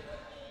seeing,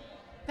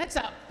 that's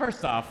out.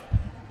 First off,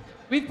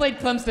 we've played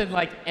Clemson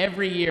like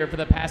every year for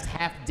the past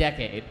half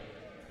decade.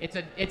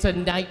 It's a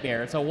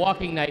nightmare. It's a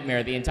walking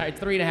nightmare. It's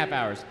 3.5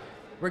 hours.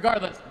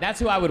 Regardless,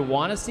 that's who I would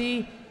want to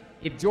see.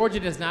 If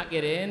Georgia does not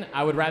get in,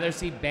 I would rather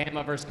see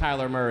Bama versus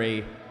Kyler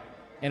Murray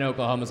in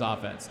Oklahoma's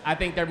offense. I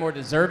think they're more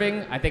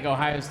deserving. I think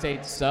Ohio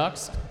State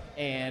sucks,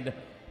 and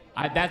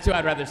that's who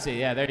I'd rather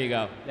see. Yeah, there you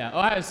go. Yeah,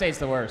 Ohio State's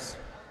the worst.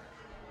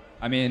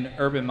 I mean,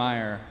 Urban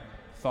Meyer,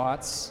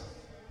 thoughts?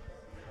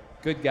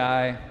 Good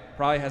guy.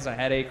 Probably has a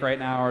headache right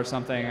now or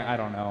something. I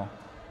don't know.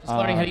 Just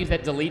learning how to use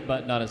that delete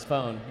button on his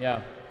phone.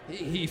 Yeah.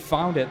 He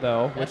found it,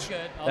 though, That's which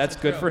good. Also that's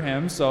good true. for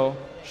him. So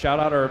shout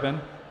out Urban.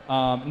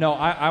 No,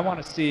 I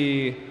want to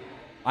see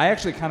 – I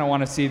actually kind of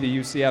want to see the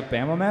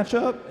UCF-Bama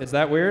matchup. Is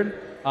that weird?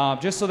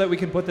 Just so that we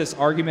can put this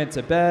argument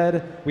to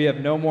bed. We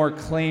have no more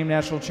claimed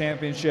national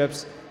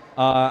championships.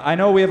 I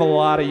know we have a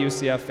lot of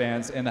UCF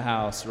fans in the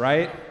house,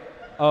 right?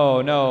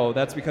 Oh, no,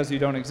 that's because you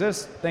don't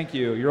exist. Thank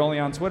you. You're only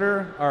on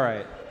Twitter? All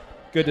right.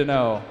 Good to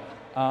know.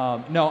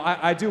 No,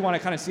 I do want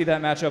to kind of see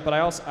that matchup, but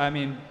I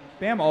mean,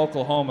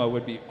 Bama-Oklahoma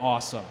would be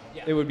awesome.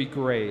 Yeah. It would be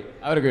great.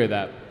 I would agree with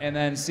that. And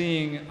then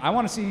I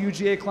want to see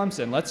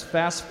UGA-Clemson. Let's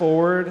fast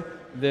forward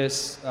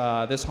this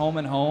home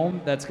and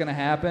home that's going to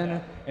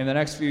happen in the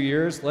next few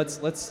years. Let's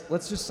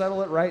just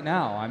settle it right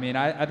now. I mean,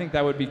 I think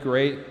that would be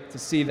great to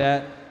see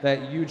that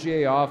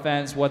UGA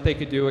offense, what they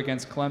could do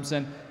against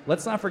Clemson.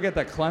 Let's not forget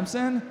that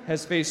Clemson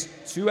has faced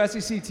 2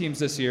 SEC teams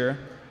this year.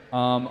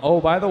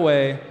 By the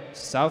way,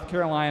 South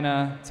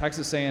Carolina,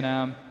 Texas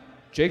A&M,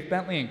 Jake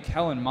Bentley and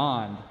Kellen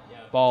Mond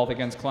balled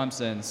against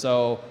Clemson.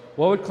 So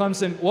what would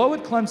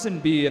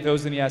Clemson be if it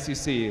was in the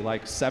SEC?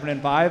 Like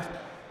 7-5,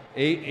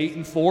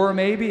 8-4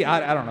 maybe?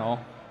 I don't know,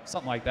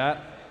 something like that.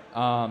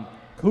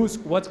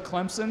 What's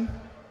Clemson?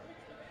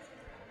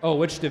 Oh,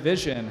 which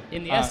division?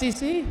 In the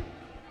SEC?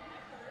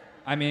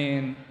 I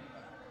mean,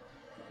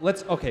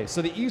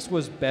 so the East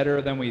was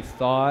better than we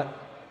thought,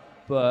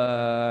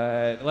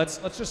 but let's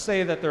just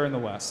say that they're in the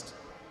West,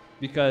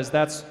 because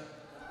that's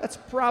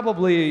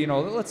probably,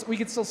 we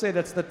could still say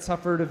that's the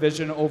tougher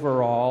division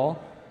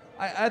overall.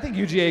 I think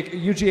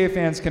UGA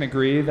fans can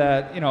agree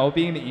that,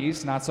 being the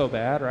East, not so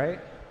bad, right?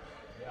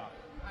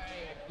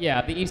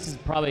 Yeah, the East is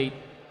probably,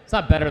 it's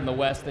not better than the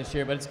West this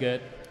year, but it's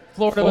good.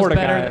 Florida was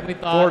better than we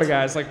thought. Florida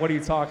guys, like, what are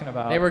you talking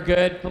about? They were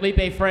good.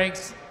 Felipe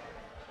Franks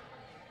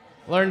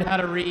learned how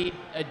to read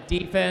a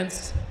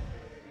defense.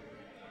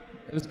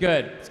 It was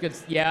good. It's good.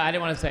 Yeah, I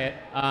didn't want to say it.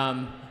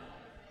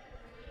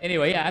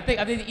 Anyway, yeah, I think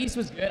the East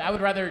was good. I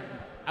would rather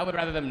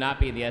them not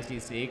be in the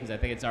SEC because I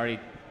think it's already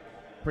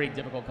a pretty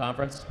difficult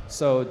conference.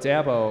 So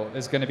Dabo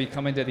is going to be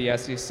coming to the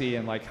SEC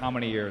in like how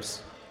many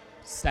years?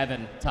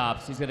 7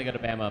 tops. He's going to go to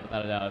Bama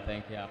without a doubt, I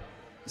think. Yeah.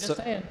 Just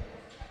saying.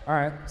 All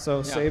right.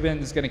 So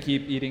Saban is going to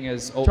keep eating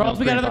his oatmeal Charles,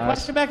 we got cream another pies.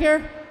 question back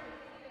here?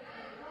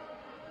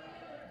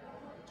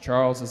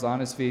 Charles is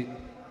on his feet.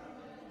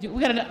 You're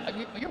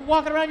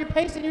walking around, you're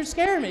pacing, you're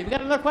scaring me. We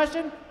got another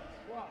question?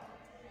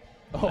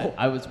 Oh,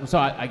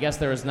 I guess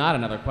there is not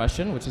another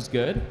question, which is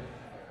good.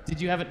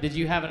 Did you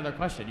have another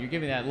question? You're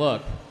giving me that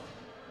look.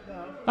 No.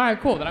 All right,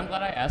 cool. Then I'm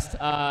glad I asked.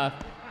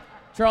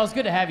 Charles,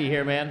 good to have you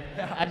here, man.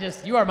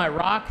 You are my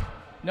rock.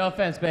 No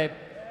offense, babe.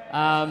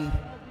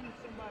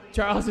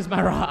 Charles is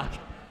my rock.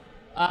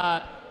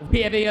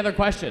 We have any other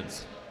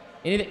questions?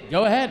 Anything?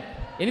 Go ahead.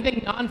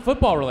 Anything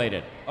non-football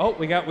related? Oh,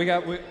 we got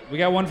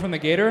one from the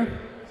Gator.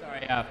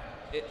 Sorry.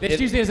 This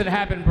usually doesn't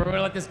happen, but we're going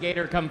to let this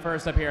Gator come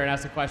first up here and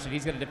ask a question.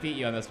 He's going to defeat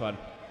you on this one.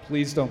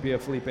 Please don't be a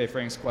Felipe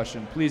Franks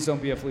question. Please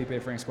don't be a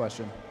Felipe Franks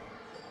question.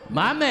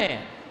 My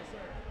man.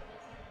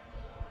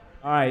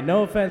 All right,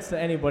 no offense to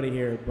anybody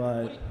here,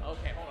 but Okay,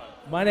 hold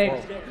on. my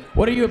name's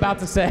What are you about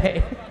to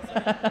say?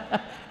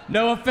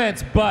 No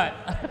offense, but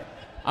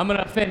I'm going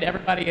to offend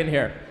everybody in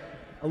here.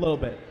 a little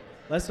bit.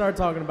 Let's start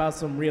talking about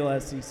some real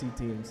SEC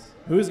teams.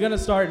 Who's going to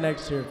start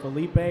next year,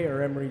 Felipe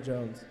or Emory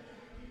Jones?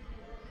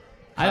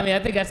 I mean, I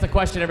think that's the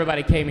question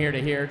everybody came here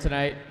to hear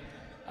tonight.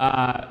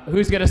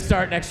 Who's going to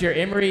start next year,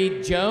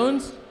 Emory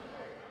Jones?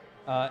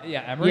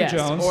 Yeah, Emory Yes,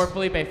 Jones. or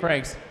Felipe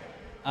Franks.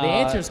 The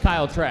answer is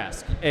Kyle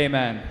Trask.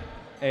 Amen.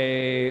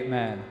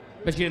 Amen.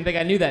 But you didn't think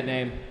I knew that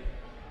name.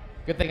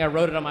 Good thing I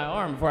wrote it on my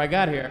arm before I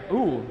got here.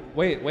 Ooh,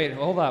 wait,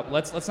 hold up.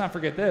 Let's not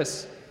forget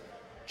this.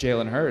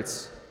 Jalen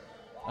Hurts.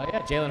 Oh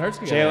yeah, Jalen Hurts.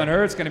 Jalen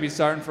Hurts going to be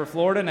starting for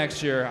Florida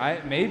next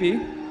year. Maybe.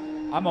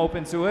 I'm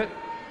open to it.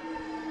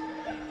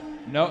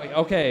 No,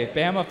 okay.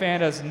 Bama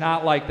fan does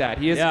not like that.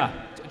 He is. Yeah.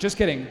 Just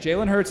kidding.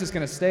 Jalen Hurts is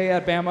going to stay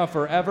at Bama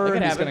forever.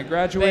 He's going to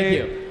graduate. Thank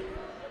you.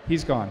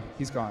 He's gone.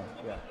 He's gone.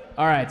 Yeah.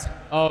 All right.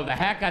 Oh, the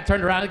hat got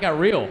turned around. It got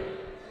real.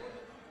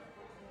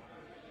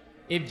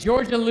 If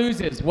Georgia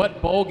loses,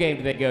 what bowl game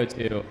do they go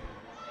to?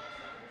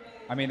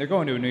 I mean, they're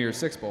going to a New Year's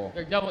Six bowl.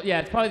 They're double. Yeah,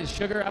 it's probably the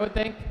Sugar, I would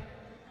think.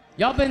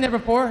 Y'all been there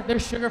before?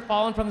 There's sugar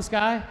falling from the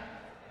sky?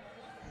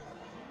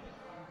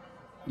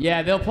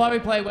 Yeah, they'll probably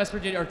play West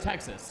Virginia or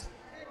Texas.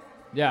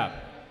 Yeah.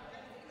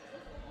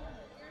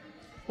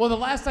 Well, the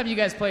last time you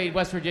guys played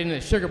West Virginia in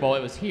the Sugar Bowl,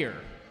 it was here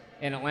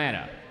in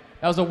Atlanta.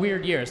 That was a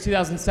weird year. It was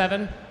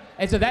 2007.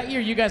 And so that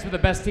year, you guys were the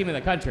best team in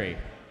the country,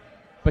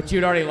 but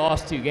you'd already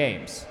lost 2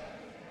 games.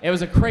 It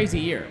was a crazy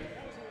year.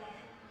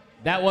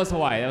 That was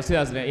Hawaii. That was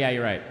 2008. Yeah,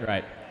 you're right. You're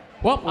right.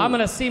 Well, I'm going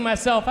to see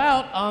myself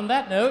out on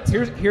that note.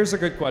 Here's a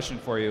good question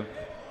for you.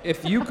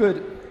 If you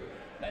could...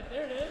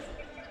 There it is.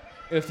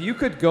 If you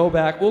could go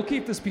back... We'll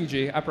keep this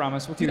PG. I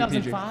promise. We'll keep it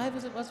PG. 2005,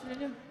 is it West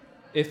Virginia?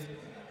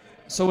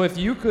 If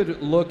you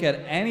could look at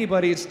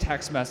anybody's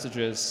text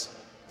messages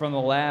from the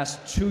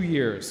last 2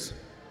 years,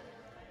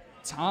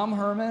 Tom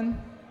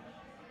Herman,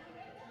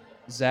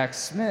 Zach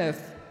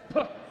Smith,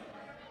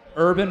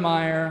 Urban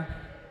Meyer,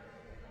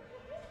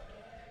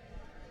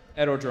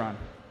 Ed Orgeron.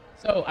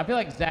 So I feel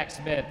like Zach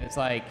Smith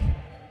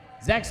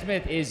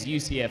is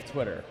UCF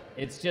Twitter.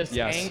 It's just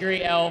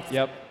angry elf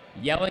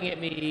yelling at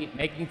me,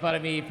 making fun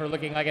of me for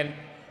looking like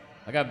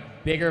a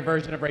bigger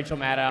version of Rachel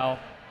Maddow.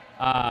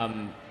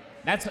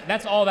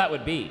 That's all that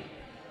would be.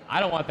 I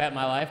don't want that in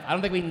my life. I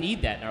don't think we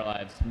need that in our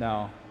lives.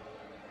 No,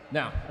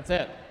 that's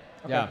it.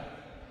 Okay. Yeah.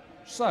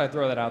 Just thought I'd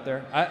throw that out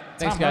there.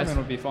 Thanks, Tom guys. Herman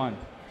would be fun.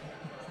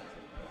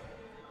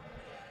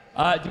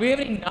 Do we have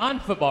any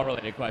non-football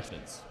related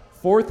questions?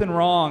 Fourth and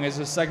Wrong is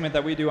a segment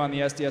that we do on the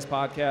SDS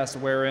podcast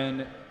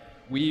wherein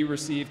we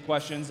receive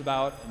questions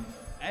about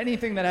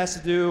anything that has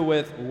to do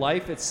with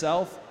life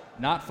itself,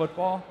 not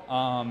football.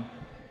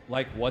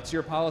 Like, what's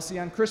your policy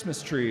on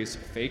Christmas trees?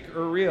 Fake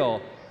or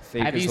real?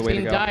 Fake Have is you the way to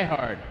seen go. Die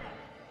Hard?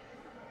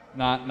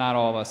 Not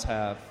all of us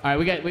have. All right,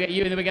 we got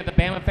you, and then we got the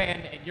Bama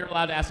fan, and you're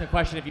allowed to ask a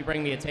question if you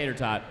bring me a tater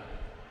tot.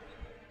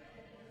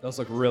 Those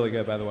look really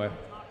good, by the way.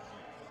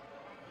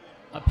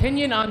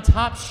 Opinion on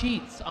top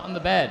sheets on the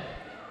bed.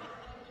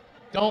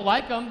 Don't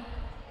like them.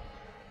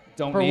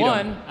 Don't For need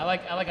one, 'em. I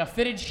like a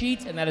fitted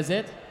sheet, and that is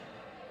it.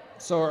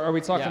 So are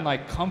we talking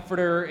like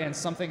comforter and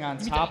something on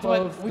top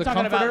of we the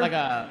talking comforter?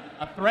 about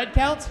like a thread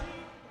count?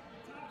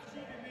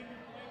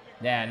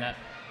 Yeah, no.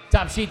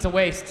 Top sheet's a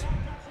waste.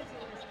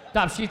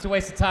 Top sheet's a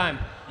waste of time.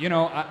 You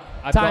know,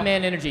 time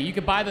and energy. You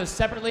can buy those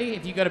separately.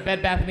 If you go to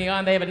Bed Bath &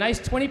 Beyond, they have a nice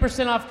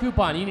 20% off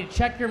coupon. You need to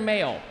check your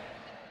mail.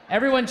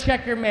 Everyone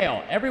check your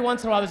mail. Every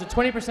once in a while, there's a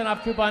 20%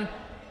 off coupon.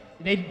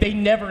 They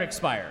never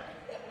expire.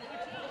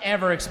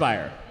 Ever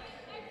expire.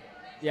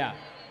 Yeah.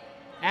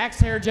 Axe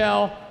Hair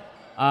Gel,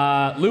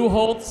 Lou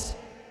Holtz,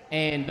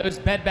 and those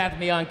Bed Bath &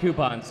 Beyond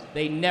coupons,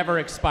 they never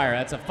expire.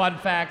 That's a fun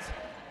fact.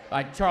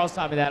 Like Charles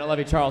taught me that. I love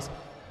you, Charles.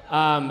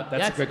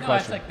 That's a good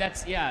question.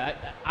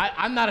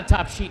 I'm not a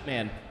top sheet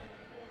man.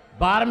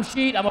 Bottom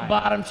sheet, I'm a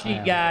bottom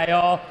sheet guy,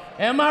 y'all.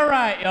 Am I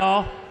right,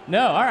 y'all?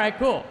 No, all right,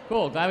 cool.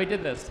 Glad we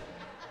did this.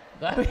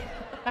 That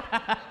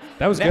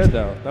was good,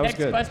 though. That was next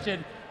good.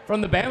 question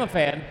from the Bama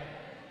fan.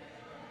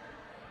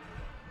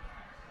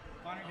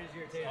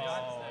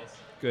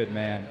 Good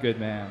man, good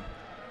man.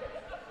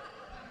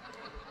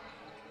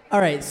 All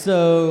right,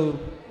 so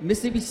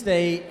Mississippi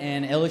State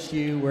and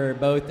LSU were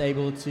both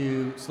able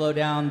to slow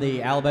down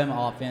the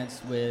Alabama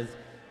offense with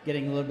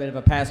getting a little bit of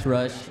a pass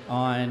rush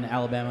on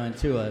Alabama and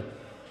Tua.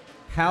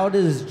 How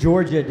does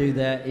Georgia do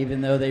that,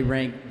 even though they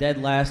rank dead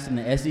last in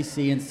the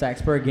SEC in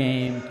sacks per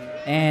game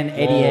and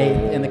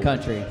 88th in the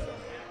country?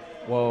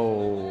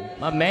 Whoa.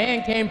 My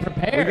man came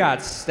prepared. We got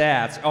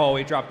stats. Oh,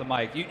 he dropped the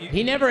mic.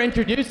 He never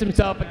introduced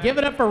himself, but give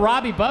it up for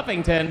Robbie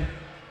Buffington.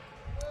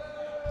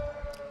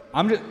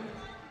 I'm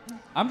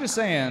just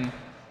saying.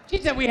 She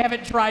said we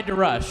haven't tried to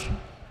rush.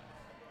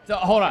 So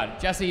hold on,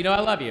 Jesse, you know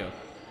I love you.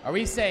 Are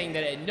we saying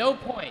that at no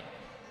point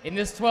in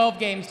this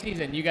 12-game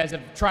season you guys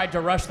have tried to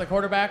rush the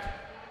quarterback?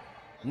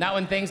 Not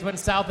when things went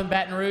south in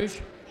Baton Rouge?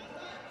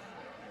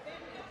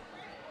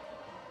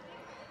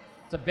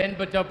 It's a bend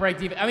but don't break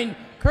defense. I mean,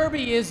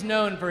 Kirby is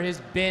known for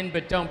his bend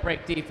but don't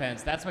break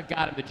defense. That's what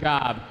got him the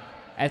job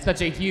at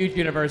such a huge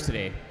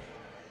university.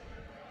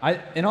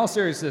 In all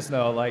seriousness,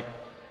 though, like,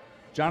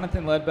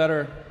 Jonathan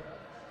Ledbetter,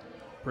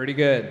 pretty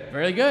good.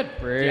 Very good.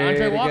 Pretty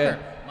DeAndre Walker,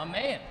 good. my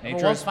man.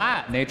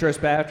 Natrez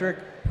Patrick,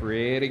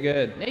 pretty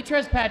good.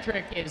 Natrez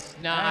Patrick is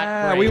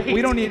not great.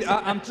 We don't need,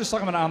 I'm just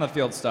talking about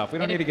on-the-field stuff. We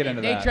don't need to get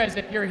into that. Natrez,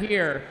 if you're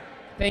here,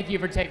 thank you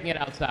for taking it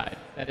outside.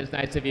 That is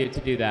nice of you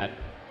to do that.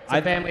 It's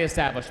a family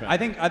establishment. I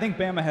think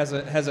Bama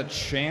has a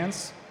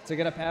chance to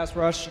get a pass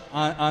rush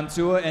on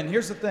Tua. And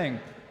here's the thing.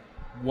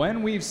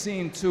 When we've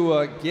seen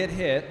Tua get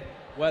hit,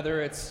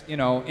 whether it's,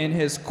 in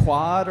his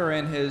quad or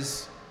in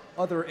his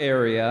other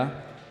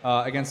area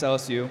against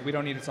LSU, we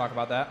don't need to talk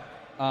about that.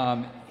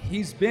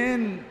 He's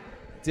been,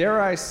 dare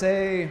I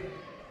say...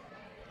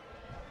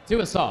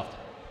 Tua's soft.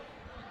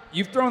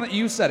 You've thrown it.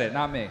 You said it,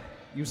 not me.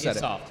 You said He's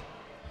it. soft.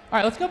 All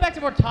right, let's go back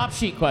to more top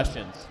sheet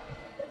questions.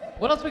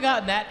 What else we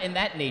got in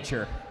that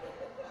nature?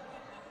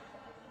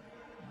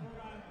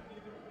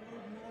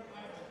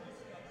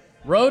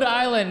 Rhode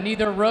Island,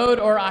 neither road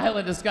or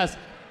island discussed.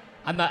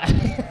 I'm not.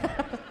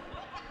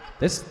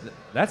 That's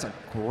a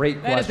great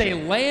question. That is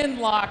a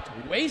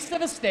landlocked waste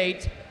of a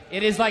state.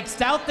 It is like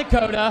South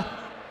Dakota.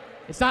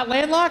 It's not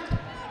landlocked?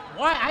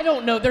 Why? I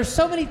don't know. There's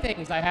so many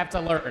things I have to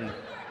learn.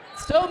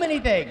 So many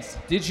things.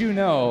 Did you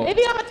know?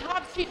 Maybe I'm a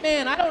top sheet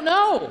man. I don't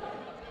know.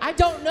 I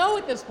don't know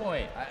at this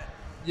point.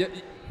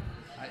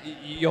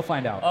 You'll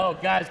find out. Oh,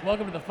 guys,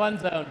 welcome to the fun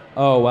zone.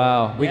 Oh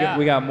wow, we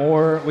got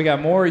more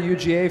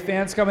UGA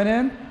fans coming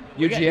in.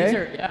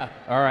 UGA. Yeah.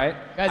 All right.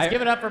 Guys,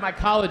 give it up for my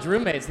college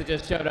roommates that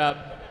just showed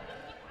up.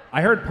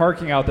 I heard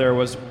parking out there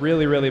was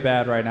really, really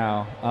bad right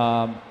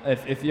now.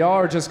 If y'all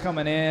are just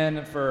coming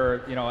in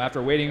for,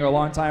 after waiting a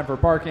long time for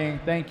parking,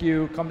 thank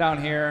you. Come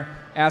down here,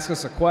 ask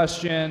us a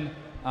question.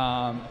 We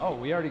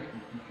got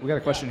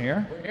a question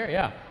here? We're here,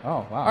 yeah.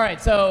 Oh, wow. All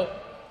right, so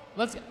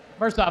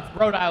first off,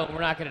 Rhode Island,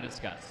 we're not going to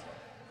discuss.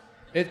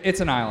 It's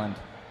an island.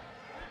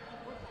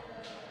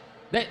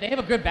 They have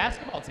a good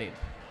basketball team.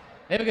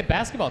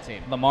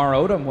 Lamar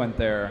Odom went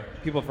there.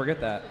 People forget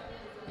that.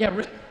 Yeah,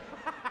 really.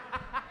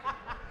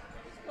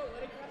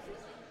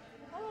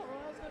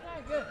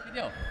 Good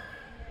deal.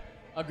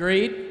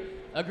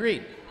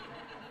 Agreed.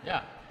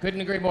 Yeah,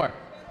 couldn't agree more.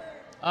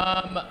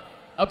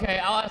 Okay,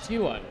 I'll ask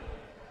you one.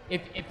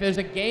 If there's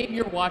a game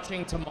you're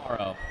watching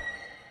tomorrow,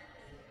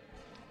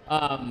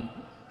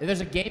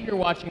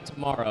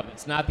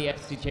 it's not the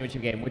SEC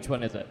championship game, which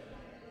one is it?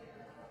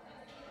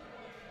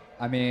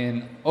 I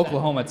mean,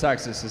 Oklahoma,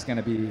 Texas is going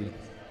to be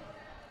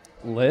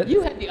lit.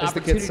 You had the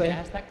opportunity to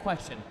ask that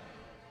question.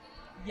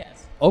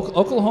 Yes.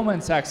 Oklahoma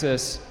and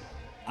Texas,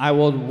 I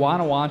would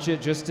want to watch it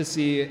just to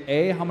see,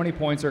 A, how many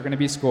points are going to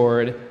be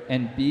scored,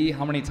 and B,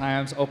 how many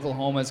times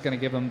Oklahoma is going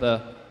to give them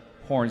the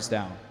horns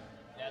down.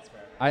 That's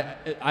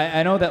fair.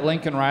 I know that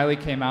Lincoln Riley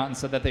came out and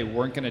said that they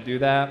weren't going to do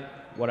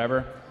that,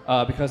 whatever,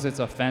 because it's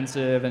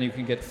offensive and you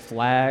can get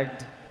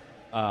flagged.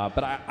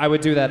 But I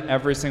would do that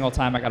every single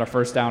time I got a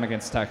first down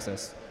against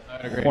Texas. I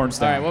would agree. Horns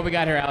down. All right, what we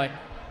got here, Allie?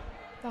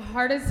 The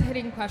hardest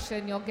hitting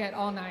question you'll get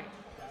all night.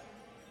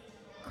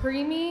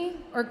 Creamy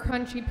or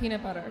crunchy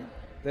peanut butter?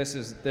 This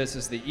is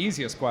the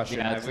easiest question.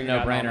 Yeah, it's that we a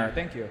got no-brainer. on there.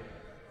 Thank you.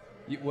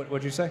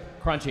 What'd you say?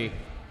 Crunchy.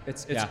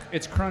 It's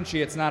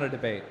crunchy. It's not a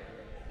debate.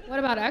 What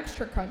about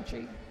extra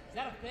crunchy? Is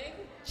that a thing?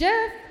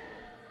 Jeff,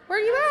 where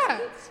are you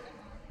at?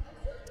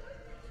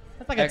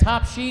 That's like a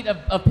top sheet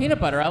of peanut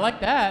butter. I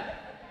like that.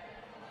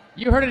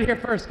 You heard it here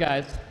first,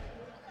 guys.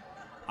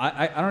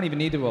 I don't even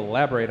need to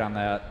elaborate on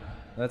that.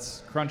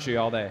 That's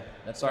crunchy all day.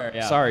 That's fair,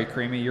 yeah. Sorry,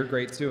 Creamy. You're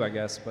great too, I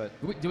guess. But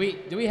Do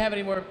we have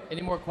any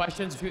more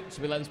questions? Should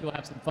we let these people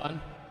have some fun?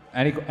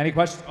 any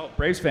questions? Oh,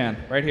 Braves fan,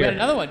 right We here. got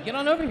another one. Get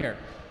on over here.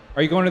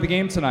 Are you going to the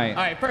game tonight?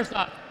 All right, first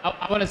off,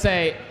 I want to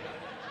say,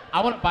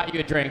 I want to buy you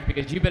a drink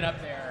because you've been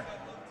up there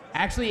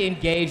actually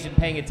engaged and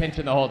paying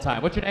attention the whole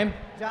time. What's your name?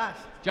 Josh.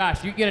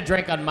 Josh, you can get a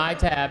drink on my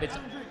tab.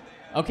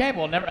 Okay,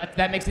 well,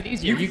 that makes it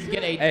easier. You can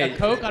get a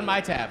Coke on my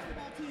tab.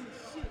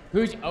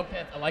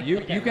 Okay, I like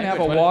You can have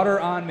a water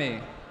on me.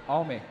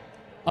 All me.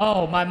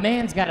 Oh, my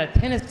man's got a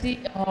Tennessee.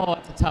 Oh,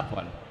 it's a tough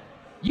one.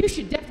 You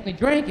should definitely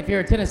drink if you're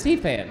a Tennessee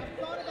fan.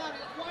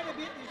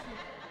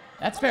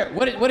 That's fair.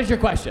 What is your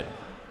question?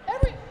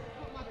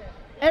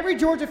 Every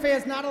Georgia fan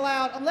is not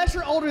allowed, unless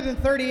you're older than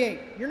 38,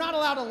 you're not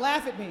allowed to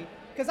laugh at me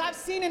because I've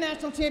seen a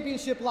national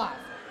championship live.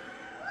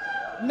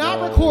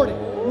 Not recorded.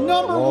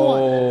 Number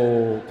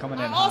one. Coming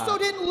in I also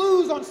didn't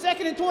lose on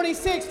 2nd and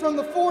 26 from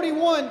the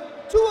 41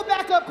 to a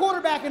backup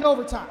quarterback in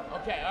overtime.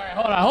 Okay,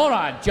 all right, hold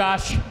on,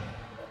 Josh.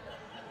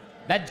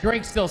 That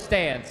drink still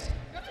stands.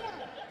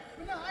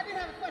 No, I didn't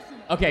have a question.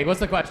 Okay, what's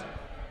the question?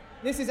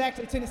 This is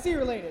actually Tennessee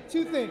related.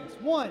 Two things.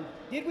 One,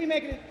 did we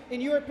make it, in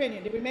your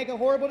opinion, did we make a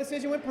horrible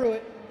decision with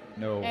Pruitt?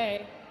 No.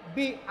 A.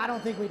 B, I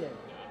don't think we did.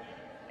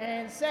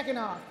 And second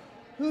off,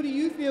 who do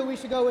you feel we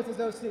should go with as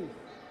OC?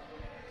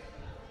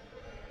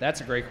 That's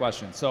a great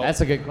question. So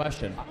That's a good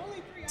question.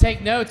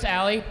 Take notes,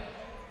 Allie.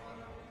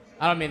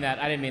 I don't mean that.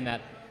 I didn't mean that.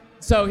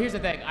 So here's the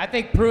thing. I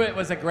think Pruitt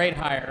was a great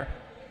hire.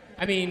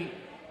 I mean,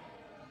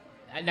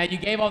 now you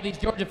gave all these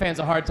Georgia fans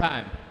a hard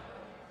time.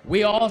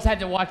 We all had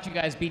to watch you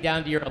guys be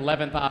down to your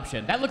 11th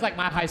option. That looked like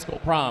my high school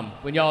prom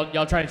when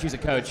y'all trying to choose a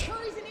coach.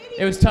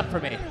 It was tough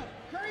for me.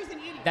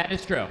 That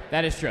is true.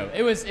 That is true.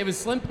 It was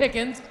slim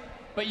pickings,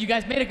 but you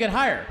guys made a good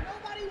hire.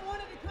 Nobody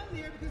wanted to come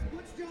there because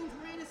Butch Jones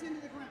ran us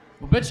into the ground.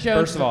 Well, Butch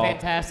Jones is a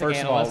fantastic First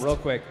analyst. of all,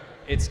 real quick,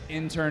 it's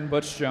intern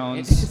Butch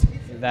Jones.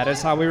 That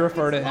is how we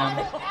refer to him.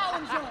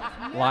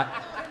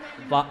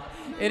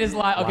 It is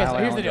live. Okay, so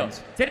here's the deal.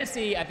 Jones.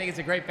 Tennessee, I think it's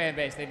a great fan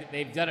base.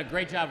 They've done a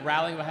great job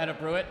rallying ahead of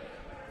Pruitt.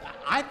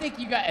 I think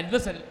you got, and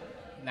listen,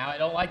 now I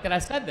don't like that I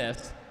said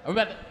this. Are we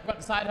about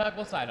the side hug?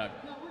 We'll side hug.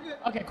 No, we're good.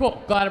 Okay,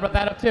 cool. Glad I brought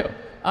that up too.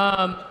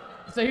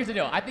 So here's the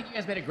deal. I think you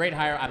guys made a great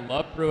hire. I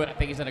love Pruitt. I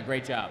think he's done a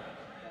great job.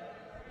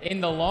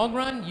 In the long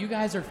run, you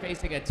guys are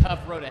facing a tough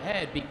road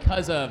ahead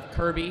because of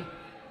Kirby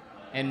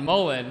and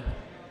Mullen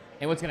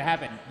and what's going to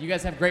happen. You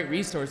guys have great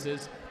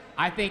resources.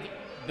 I think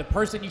the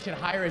person you should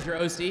hire as your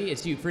OC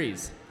is Hugh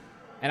Freeze,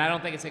 and I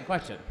don't think it's in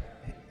question.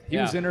 He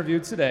was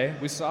interviewed today.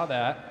 We saw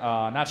that.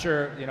 Not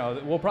sure,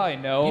 we'll probably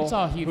know. You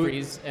saw Hugh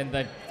Freeze and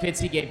the fits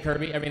he gave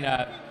Kirby. I mean,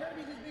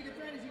 Kirby's as big a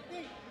threat as you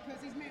think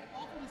because he's made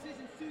awful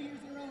decisions 2 years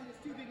in a row in his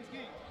 2 biggest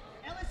games.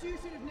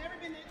 LSU should have never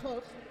been that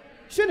close.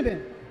 Shouldn't have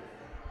been.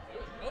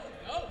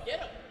 Go, get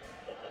him.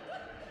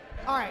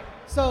 All right,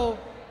 so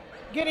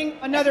getting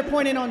another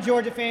point in on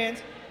Georgia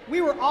fans.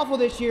 We were awful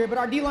this year, but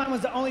our D-line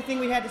was the only thing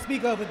we had to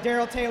speak of with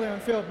Darrell Taylor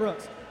and Phil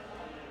Brooks.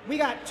 We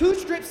got 2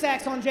 strip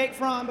sacks on Jake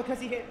Fromm because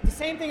he hit the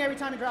same thing every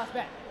time he drops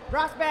back.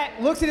 Drops back,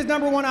 looks at his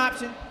number 1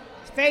 option,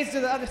 fades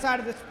to the other side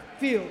of the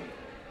field,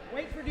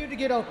 waits for dude to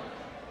get open.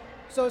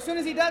 So as soon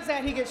as he does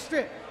that, he gets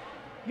stripped.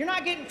 You're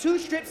not getting 2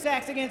 strip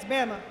sacks against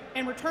Bama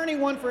and returning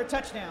 1 for a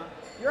touchdown.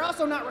 You're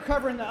also not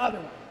recovering the other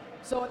one.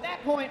 So at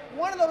that point,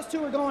 one of those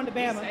 2 are going to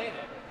Bama,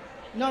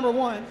 number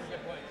 1.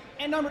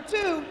 And number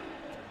 2,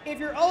 if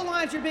your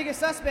O-line's your biggest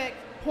suspect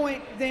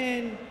point,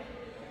 then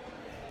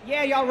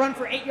yeah, y'all run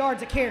for 8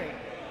 yards a carry,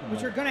 but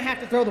you're going to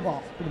have to throw the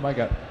ball. Who am I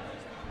got?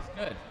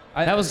 Good.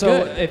 That was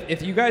good.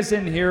 If you guys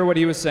didn't hear what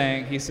he was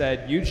saying, he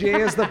said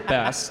UGA is the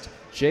best,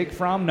 Jake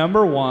Fromm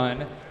number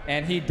 1,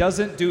 and he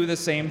doesn't do the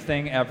same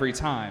thing every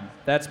time.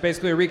 That's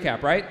basically a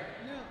recap, right?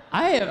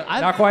 No.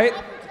 Not quite?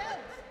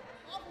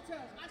 Awful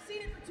tells. I've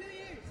seen it for 2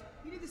 years.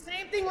 He did the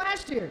same thing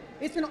last year.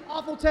 It's an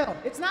awful tell.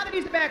 It's not that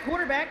he's a bad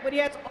quarterback, but he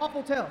has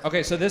awful tells.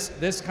 Okay, so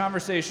this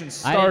conversation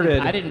started.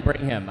 I didn't bring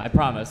him. I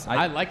promise.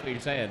 I like what you're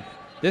saying.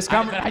 This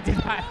but I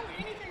did not.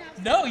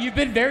 No, you've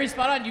been very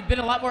spot on. You've been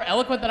a lot more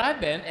eloquent than I've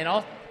been, and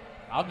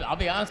I'll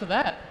be honest with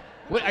that.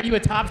 What, are you a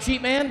top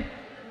sheet man?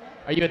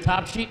 Are you a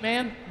top sheet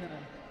man? No.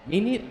 Me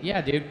neither.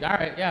 Yeah, dude. All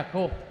right. Yeah,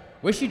 cool.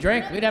 Wish you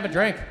drank. We'd have a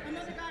drink.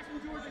 Another guy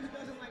from Georgia who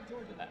doesn't like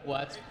Georgia.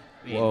 What?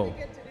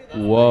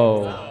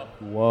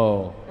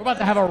 Whoa. We're about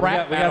to have a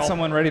rap We got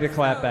someone ready to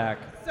clap back.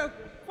 So,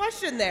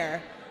 question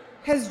there.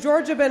 Has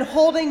Georgia been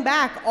holding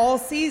back all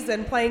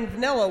season playing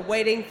vanilla,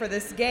 waiting for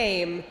this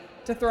game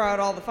to throw out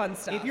all the fun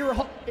stuff?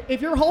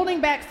 If you're holding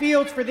back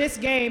Fields for this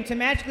game to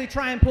magically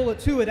try and pull a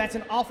Tua, that's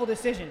an awful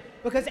decision.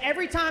 Because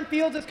every time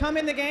Fields has come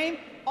in the game,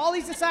 all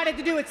he's decided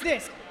to do is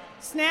this: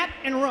 snap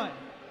and run.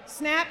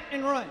 Snap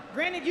and run.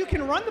 Granted, you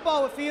can run the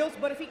ball with Fields,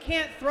 but if he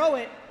can't throw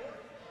it,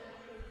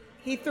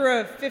 he threw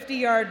a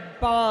 50-yard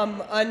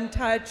bomb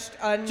untouched.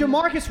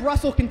 Jamarcus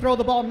Russell can throw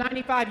the ball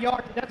 95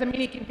 yards. It doesn't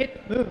mean he can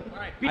hit the moon. All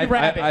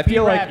right, I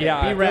feel like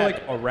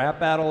a rap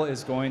battle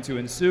is going to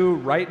ensue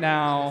right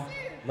now.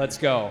 Let's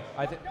go.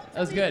 That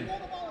was good.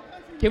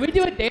 Can we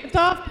do a dance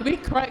off? Can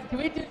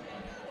we do?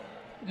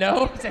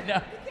 No.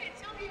 No.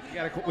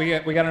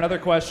 We got another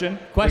question.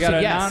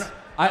 Yes.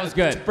 That was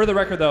good. For the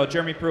record, though,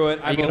 Jeremy Pruitt,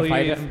 I gonna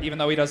fight believe, him? even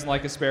though he doesn't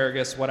like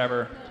asparagus,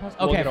 whatever,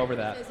 we'll get over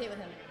that.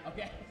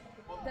 Okay.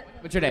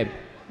 What's your name?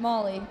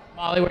 Molly.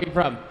 Molly, where are you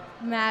from?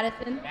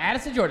 Madison.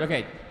 Madison, Georgia.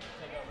 Okay.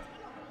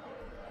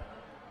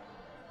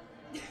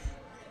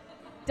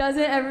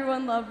 Doesn't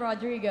everyone love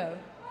Rodrigo?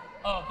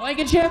 Oh,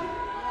 Blankenship?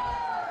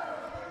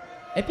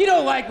 If you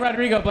don't like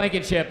Rodrigo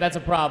Blankenship, that's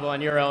a problem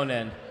on your own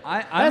end.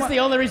 That's the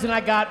only reason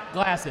I got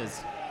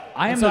glasses.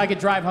 So I could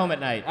drive home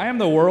at night. I am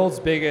the world's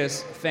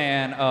biggest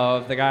fan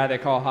of the guy they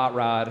call Hot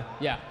Rod.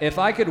 Yeah. If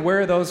I could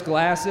wear those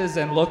glasses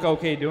and look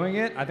okay doing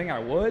it, I think I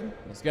would.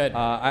 That's good.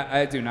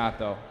 I do not,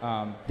 though.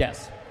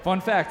 Yes. Fun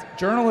fact,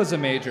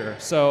 journalism major,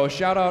 so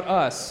shout out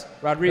us,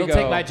 Rodrigo. He'll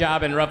take my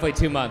job in roughly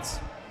 2 months.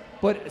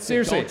 But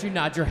seriously. Don't you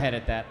nod your head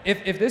at that.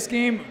 If this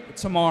game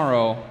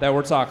tomorrow that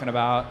we're talking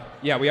about,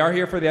 yeah, we are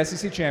here for the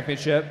SEC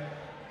Championship,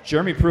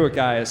 Jeremy Pruitt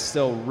guy is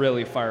still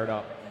really fired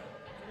up.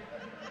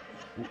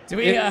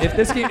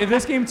 If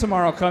this game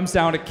tomorrow comes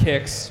down to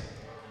kicks,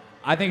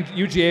 I think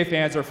UGA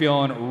fans are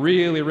feeling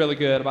really, really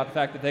good about the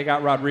fact that they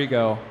got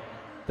Rodrigo.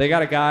 They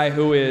got a guy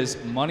who is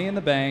money in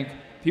the bank.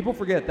 People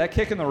forget that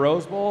kick in the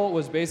Rose Bowl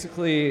was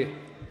basically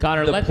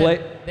Connor.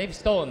 They've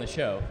stolen the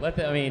show.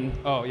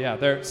 Oh yeah,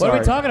 What are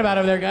we talking about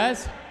over there,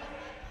 guys?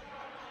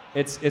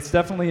 It's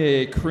definitely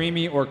a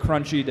creamy or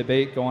crunchy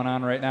debate going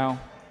on right now.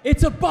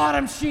 It's a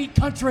bottom sheet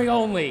country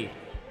only.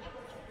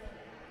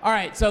 All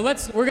right, so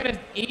we're gonna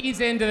ease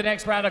into the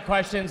next round of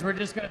questions. We're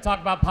just gonna talk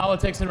about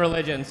politics and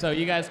religion. So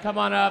you guys come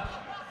on up.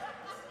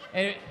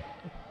 And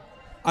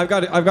I've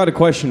got a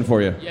question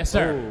for you. Yes,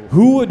 sir.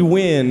 Who would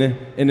win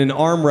in an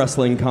arm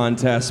wrestling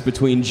contest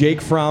between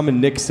Jake Fromm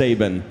and Nick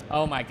Saban?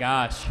 Oh my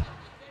gosh.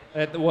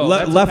 Left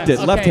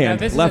hand, Now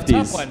this lefties. is a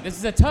tough one. This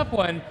is a tough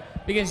one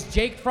because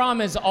Jake Fromm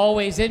is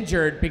always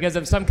injured because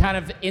of some kind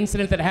of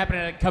incident that happened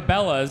at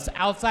Cabela's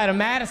outside of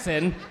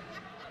Madison.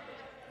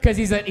 Because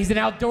he's an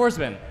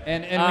outdoorsman.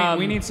 And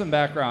we need some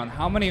background.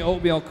 How many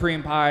oatmeal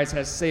cream pies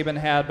has Saban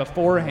had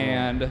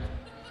beforehand?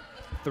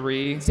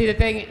 3. See, the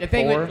thing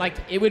 4? would, like,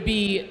 it would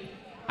be,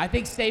 I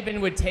think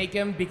Saban would take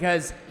him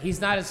because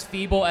he's not as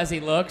feeble as he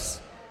looks.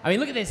 I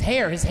mean, look at his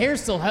hair. His hair's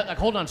still like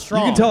holding on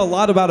strong. You can tell a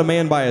lot about a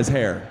man by his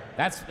hair.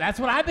 That's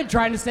what I've been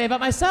trying to say about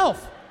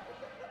myself.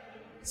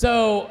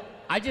 So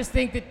I just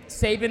think that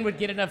Saban would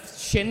get enough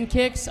shin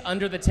kicks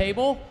under the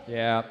table.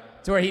 Yeah.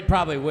 To where he'd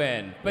probably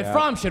win. But Yeah.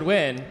 Fromm should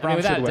win. I Fromm mean,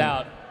 without should a win.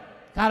 doubt.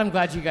 God, I'm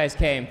glad you guys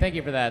came. Thank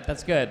you for that.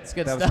 That's good. It's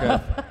good That was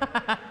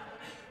stuff.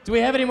 Do we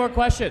have any more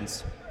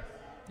questions?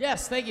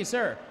 Yes, thank you,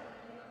 sir.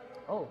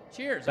 Oh,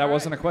 cheers. That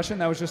wasn't a question.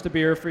 That was just a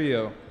beer for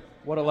you.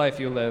 What a life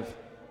you live.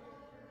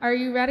 Are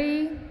you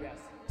ready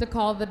to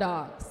call the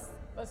dogs?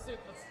 Should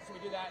we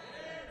do that?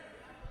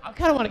 I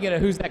kind of want to get a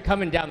who's that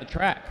coming down the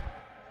track.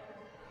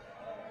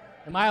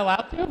 Am I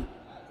allowed to? All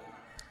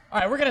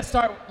right, we're going to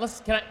start.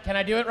 Can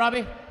I do it,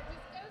 Robbie? So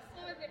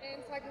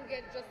I can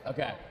get just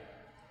Okay.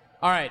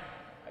 All right.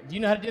 Do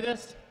you know how to do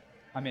this?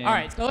 I mean. All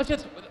right, so let's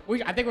just,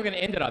 I think we're going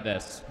to end it on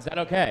this. Is that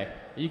okay?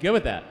 Are you good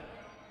with that?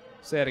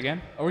 Say it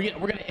again. We're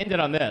going to end it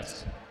on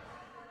this.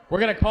 We're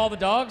going to call the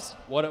dogs?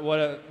 What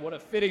a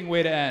fitting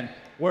way to end.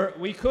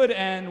 We could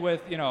end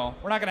with, we're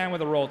not going to end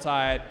with a roll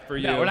tide for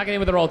you. No, we're not going to end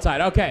with a roll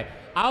tide. Okay,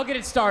 I'll get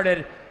it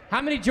started.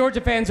 How many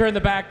Georgia fans are in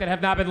the back that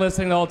have not been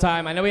listening the whole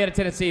time? I know we had a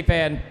Tennessee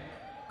fan.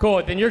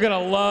 Cool, then you're going to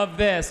love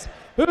this.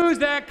 Who's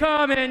that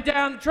coming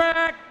down the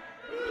track?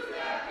 Who's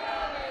that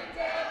coming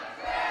down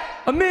the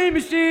track? A mean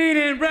machine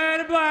in red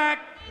and black.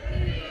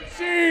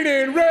 Machine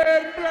in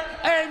red and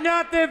black. Ain't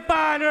nothing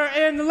finer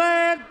in the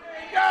land.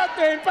 Ain't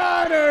nothing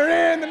finer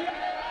in the land.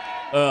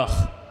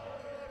 Ugh.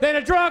 Than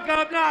a drunk,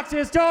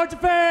 obnoxious Georgia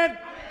fan.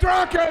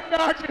 Drunk,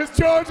 obnoxious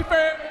Georgia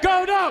fan.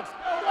 Go Dogs!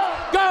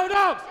 Go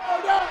Dogs!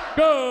 Go Dogs!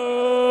 Go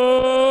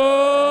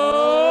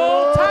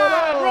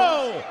Tide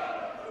roll!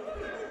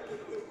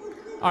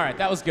 All right,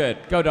 that was good.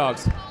 Go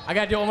Dogs. I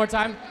gotta do it one more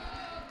time.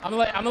 I'm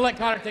gonna let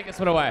Connor take this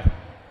one away.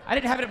 I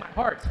didn't have it in my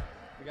heart.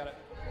 We got it.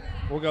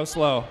 We'll go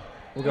slow.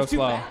 We'll go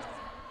slow.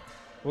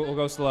 We'll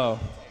go slow.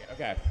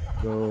 Okay.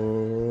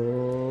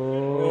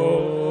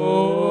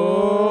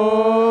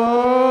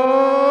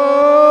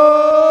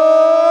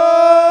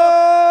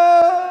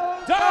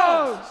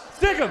 Dogs!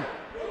 Stick 'em!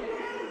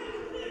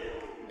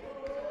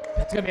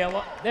 That's gonna be a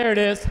lot. There it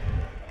is.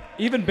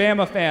 Even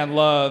Bama fan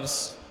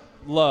loves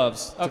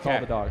to Okay. call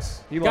the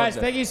dogs. He Guys, loves it.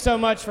 thank you so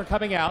much for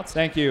coming out.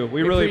 Thank you.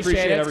 We really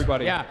appreciate it.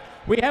 everybody. Yeah.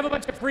 We have a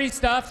bunch of free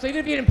stuff, so even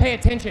if you didn't pay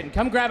attention,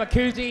 come grab a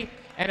koozie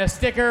and a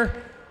sticker.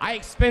 I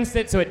expensed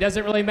it, so it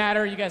doesn't really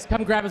matter. You guys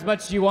come grab as much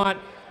as you want.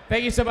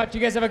 Thank you so much. You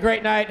guys have a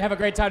great night. Have a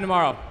great time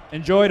tomorrow.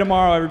 Enjoy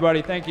tomorrow,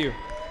 everybody. Thank you.